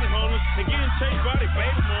chasing bounty hunters and getting chased by their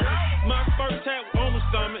baby mama. My first tap on my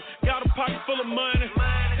stomach, got a pocket full of money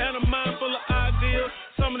and a mind full of ideas.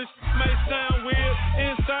 Some of this may sound weird.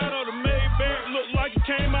 Inside of the Maybach look like it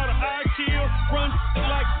came out of IKEA. Run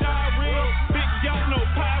like diarrhea, big yacht, no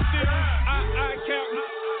pie theory. I captain.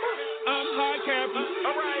 I'm high captain.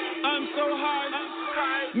 Alright. I'm so high.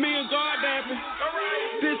 Me and God dapping.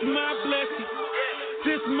 Alright. This is my blessing.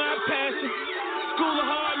 This is my passion. School of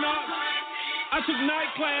hard knocks. I took night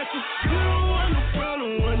classes. You don't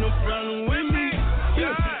want no problem with me. You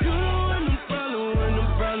don't want no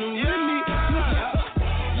problem with me.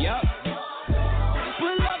 Yup.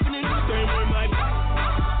 Pull up in this thing with my.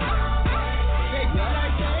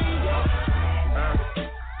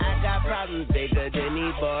 I got problems bigger than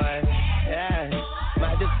these boys. Yeah,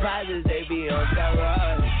 my deposits, they be on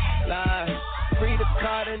steroids. Lord, free the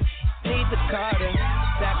Carter, need the Carter.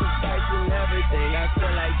 Sacrificing everything, I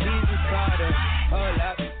feel like Jesus Carter. Hold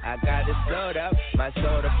up, I got it slowed up. My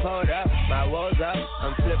soda pulled up, my woes up.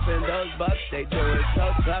 I'm flipping those bucks, they do it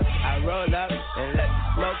so tough. I roll up and let the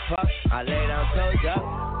smoke puff. I lay down toes up,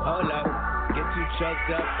 hold up. Get you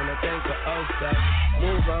choked up and I think for old stuff.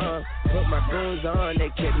 Move on, put my goons on, they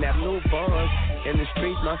kidnap newborns. In the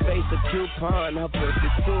streets, my face a coupon, her pussy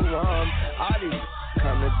too warm. All these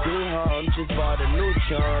come to do harm, just bought a new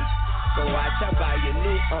charm. So watch, I buy your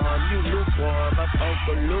new arm, you lukewarm. I'm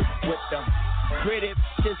Uncle Luke with the pretty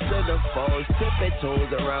just to the foes. Sipping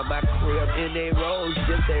tools around my crib in they rolls,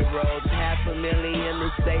 just they rolls. $500,000 in the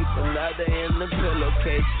safe, another in the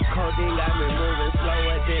pillowcase. Codeine got me moving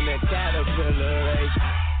slower than a caterpillar race.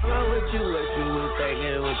 Wrong with you, what you was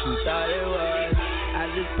thinking, what you thought it was. I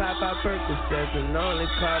just pop out Percocets and only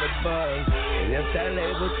caught a buzz. And if that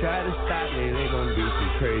label try to stop me, they gon' do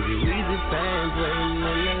some crazy Weezy fans waiting in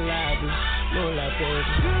the lobby. More like this.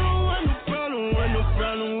 You don't want no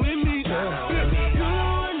problem with me. You don't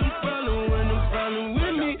want no problem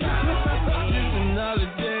with me. Just another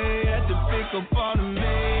day at the pick up on the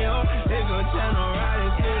mail. They gon' turn right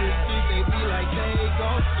into the streets, they be like they go.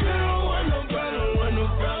 You don't want no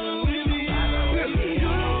problem with me.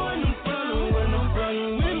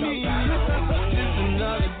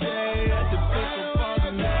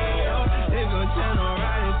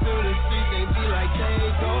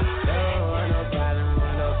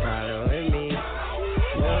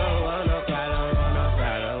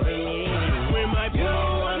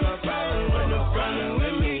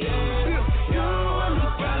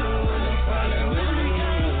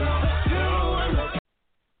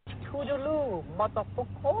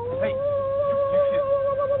 motherfucker. Hey.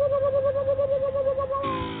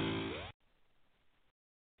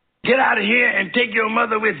 Get out of here and take your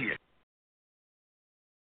mother with you.